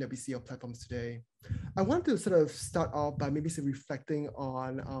exploitation that we see of platforms today. I want to sort of start off by maybe reflecting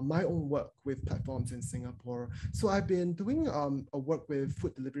on my own work with platforms in Singapore. So I've been doing a work with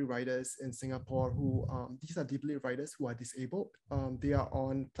food delivery riders in Singapore who, these are delivery riders who are disabled. They are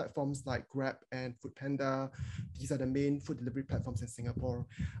on platforms like Grab and Foodpanda. These are the main food delivery platforms in Singapore.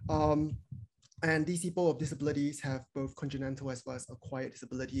 And these people with disabilities have both congenital as well as acquired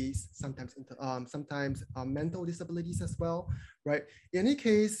disabilities, sometimes mental disabilities as well, right? In any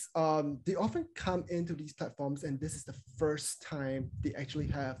case, they often come into these platforms and this is the first time they actually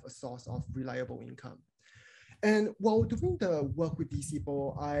have a source of reliable income. And while doing the work with these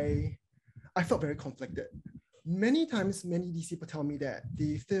people, I felt very conflicted. Many times, many of these people tell me that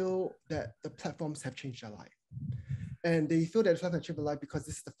they feel that the platforms have changed their life. And they feel that the platforms have changed their life because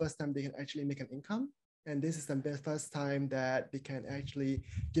this is the first time they can actually make an income. And this is the first time that they can actually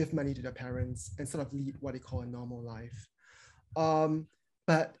give money to their parents and sort of lead what they call a normal life.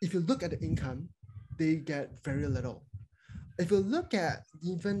 But if you look at the income, they get very little. If you look at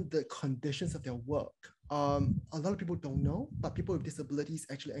even the conditions of their work, a lot of people don't know, but people with disabilities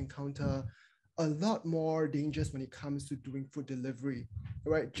actually encounter a lot more dangers when it comes to doing food delivery,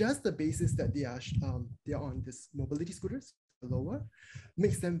 right? Just the basis that they are on this mobility scooters, lower,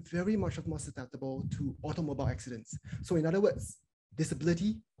 makes them very much more susceptible to automobile accidents. So in other words,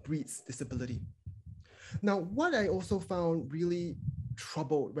 disability breeds disability. Now, what I also found really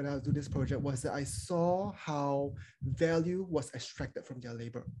troubled when I was doing this project was that I saw how value was extracted from their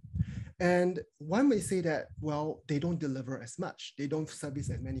labor. And one may say that, well, they don't deliver as much. They don't service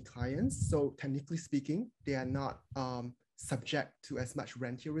as many clients. So technically speaking, they are not subject to as much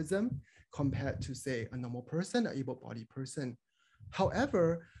rentierism compared to, say, a normal person, an able-bodied person.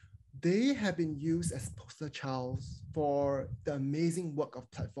 However, they have been used as poster childs for the amazing work of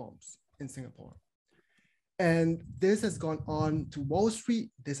platforms in Singapore. And this has gone on to Wall Street.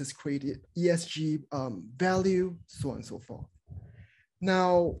 This has created ESG value, so on and so forth.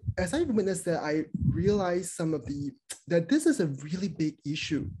 Now, as I witnessed that, I realized that this is a really big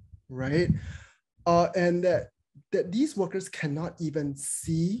issue, right? And that these workers cannot even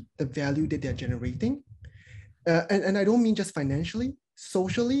see the value that they're generating. And I don't mean just financially,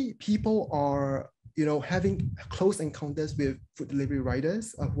 socially, people are having close encounters with food delivery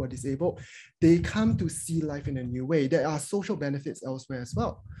riders who are disabled. They come to see life in a new way. There are social benefits elsewhere as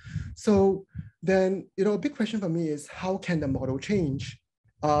well. So then, a big question for me is, how can the model change?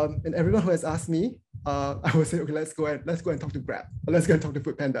 And everyone who has asked me, I will say, okay, let's go and talk to Grab, or let's go and talk to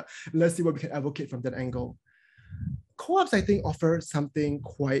Foodpanda, and let's see what we can advocate from that angle. Co-ops, I think, offer something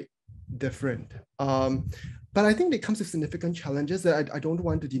quite different. But I think it comes with significant challenges that I don't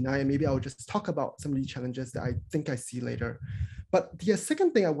want to deny, and maybe I'll just talk about some of these challenges that I think I see later. But the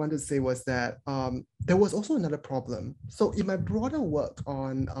second thing I wanted to say was that there was also another problem. So in my broader work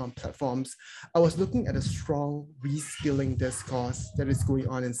on platforms, I was looking at a strong reskilling discourse that is going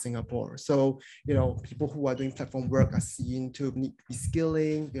on in Singapore. So, people who are doing platform work are seen to need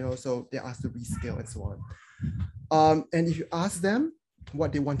reskilling, so they're asked to reskill and so on. And if you ask them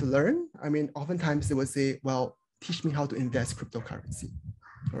what they want to learn, I mean, oftentimes they will say, well, teach me how to invest cryptocurrency,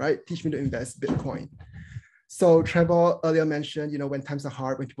 all right? Teach me to invest Bitcoin. So Trevor earlier mentioned, when times are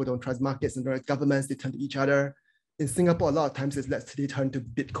hard, when people don't trust markets and the governments, they turn to each other. In Singapore, a lot of times they turn to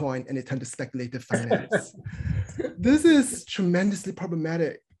Bitcoin and they turn to speculative finance. This is tremendously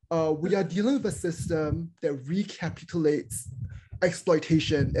problematic. We are dealing with a system that recapitulates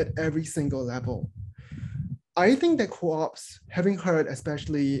exploitation at every single level. I think that co-ops, having heard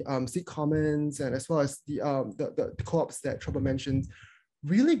especially Seed Commons and as well as the co-ops that Trevor mentioned,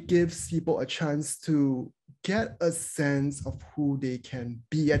 really gives people a chance to get a sense of who they can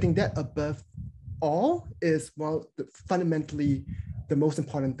be. I think that above all is fundamentally the most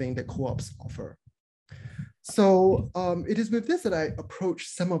important thing that co-ops offer. So it is with this that I approach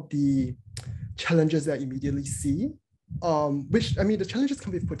some of the challenges that I immediately see, which, I mean, the challenges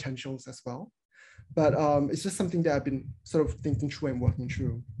come with potentials as well. But it's just something that I've been sort of thinking through and working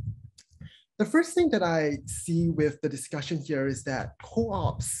through. The first thing that I see with the discussion here is that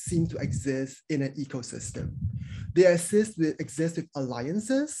co-ops seem to exist in an ecosystem. They exist with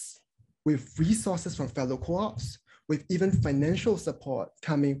alliances, with resources from fellow co-ops, with even financial support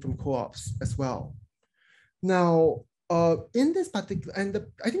coming from co-ops as well. Now, in this particular, and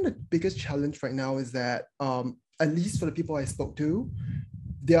I think the biggest challenge right now is that, at least for the people I spoke to,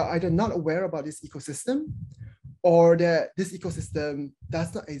 they are either not aware about this ecosystem, or that this ecosystem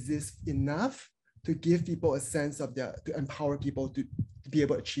does not exist enough to give people a sense of to empower people to be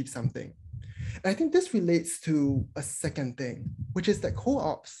able to achieve something. And I think this relates to a second thing, which is that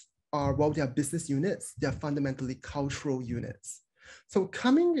co-ops are, while they are business units, they are fundamentally cultural units. So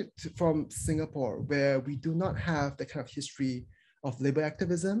coming from Singapore, where we do not have the kind of history of labor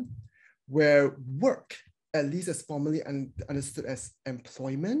activism, where work, at least as formally understood as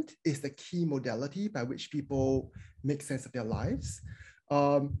employment, is the key modality by which people make sense of their lives,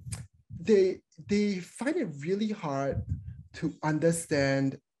 they find it really hard to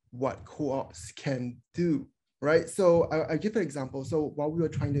understand what co-ops can do, right? So I'll give an example. So while we're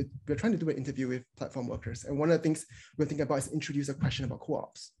trying to do an interview with platform workers, and one of the things we're thinking about is introduce a question about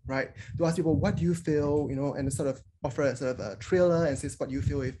co-ops, right? To ask people, what do you feel, and sort of offer a sort of a trailer and says, what do you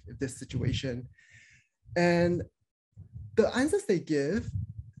feel if this situation? And the answers they give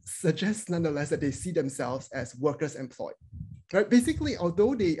suggest nonetheless that they see themselves as workers employed. Right? Basically,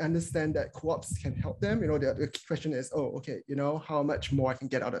 although they understand that co-ops can help them, the key question is, oh, okay, how much more I can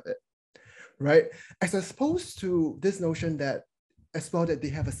get out of it, right? As opposed to this notion that as well that they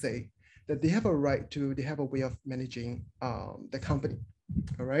have a say, that they have a right to, they have a way of managing the company,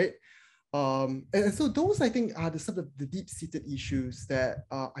 all right? And so those, I think, are the sort of the deep-seated issues that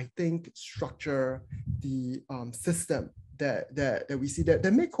I think structure the system that we see that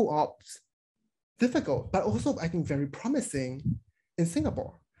make co-ops difficult, but also I think very promising in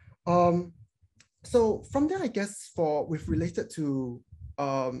Singapore. So from there, I guess with related to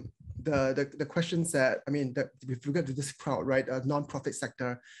the questions that, with regard to this crowd, right, non-profit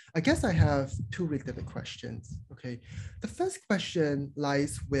sector, I guess I have two related questions, okay? The first question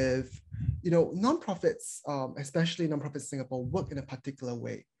lies with, non-profits, especially non-profits in Singapore, work in a particular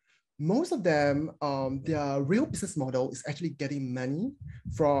way. Most of them, their real business model is actually getting money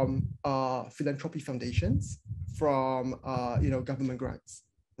from philanthropy foundations, from government grants,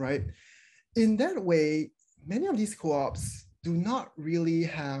 right? In that way, many of these co-ops do not really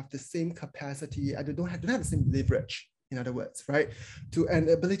have the same capacity, and they don't have the same leverage, in other words, right? And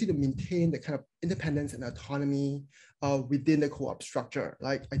the ability to maintain the kind of independence and autonomy within the co-op structure.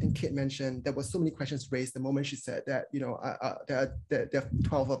 Like I think Kate mentioned, there were so many questions raised the moment she said that, there are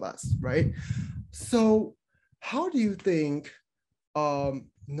 12 of us, right? So how do you think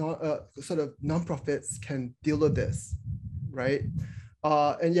sort of nonprofits can deal with this, right?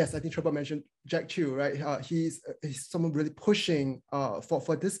 And yes, I think Trevor mentioned Jack Chu, right? He's someone really pushing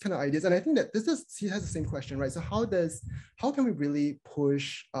for this kind of ideas. And I think that he has the same question, right? So how can we really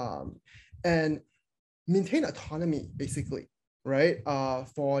push and maintain autonomy, basically, right?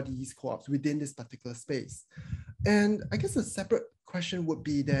 For these co-ops within this particular space. And I guess a separate question would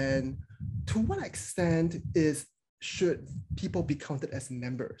be then, to what extent should people be counted as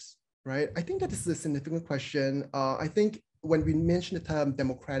members, right? I think that this is a significant question. I think when we mention the term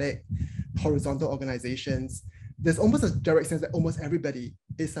democratic horizontal organizations, there's almost a direct sense that almost everybody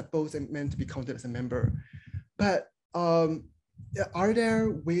is supposed and meant to be counted as a member. But are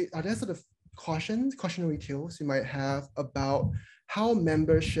there sort of cautionary tales you might have about how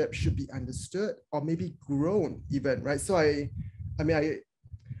membership should be understood or maybe grown even, right? So I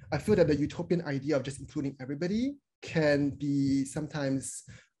feel that the utopian idea of just including everybody can be sometimes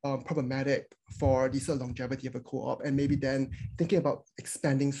problematic for the sort of longevity of a co-op, and maybe then thinking about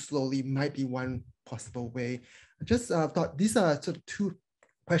expanding slowly might be one possible way. I just thought these are sort of two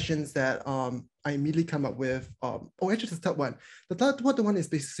questions that I immediately come up with. Actually, the third one. The third one is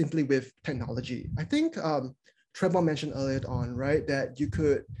basically simply with technology. I think Trevor mentioned earlier on, right, that you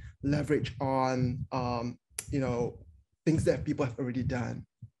could leverage on things that people have already done,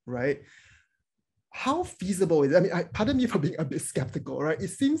 right? How feasible is it? Pardon me for being a bit skeptical, right? It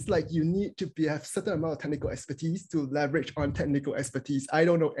seems like you need to have certain amount of technical expertise to leverage on technical expertise. I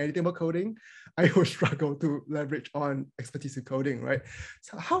don't know anything about coding. I will struggle to leverage on expertise in coding, right?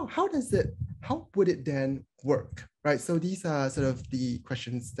 So how would it then work, right? So these are sort of the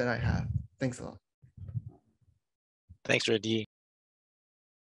questions that I have. Thanks a lot. Thanks, Reddy.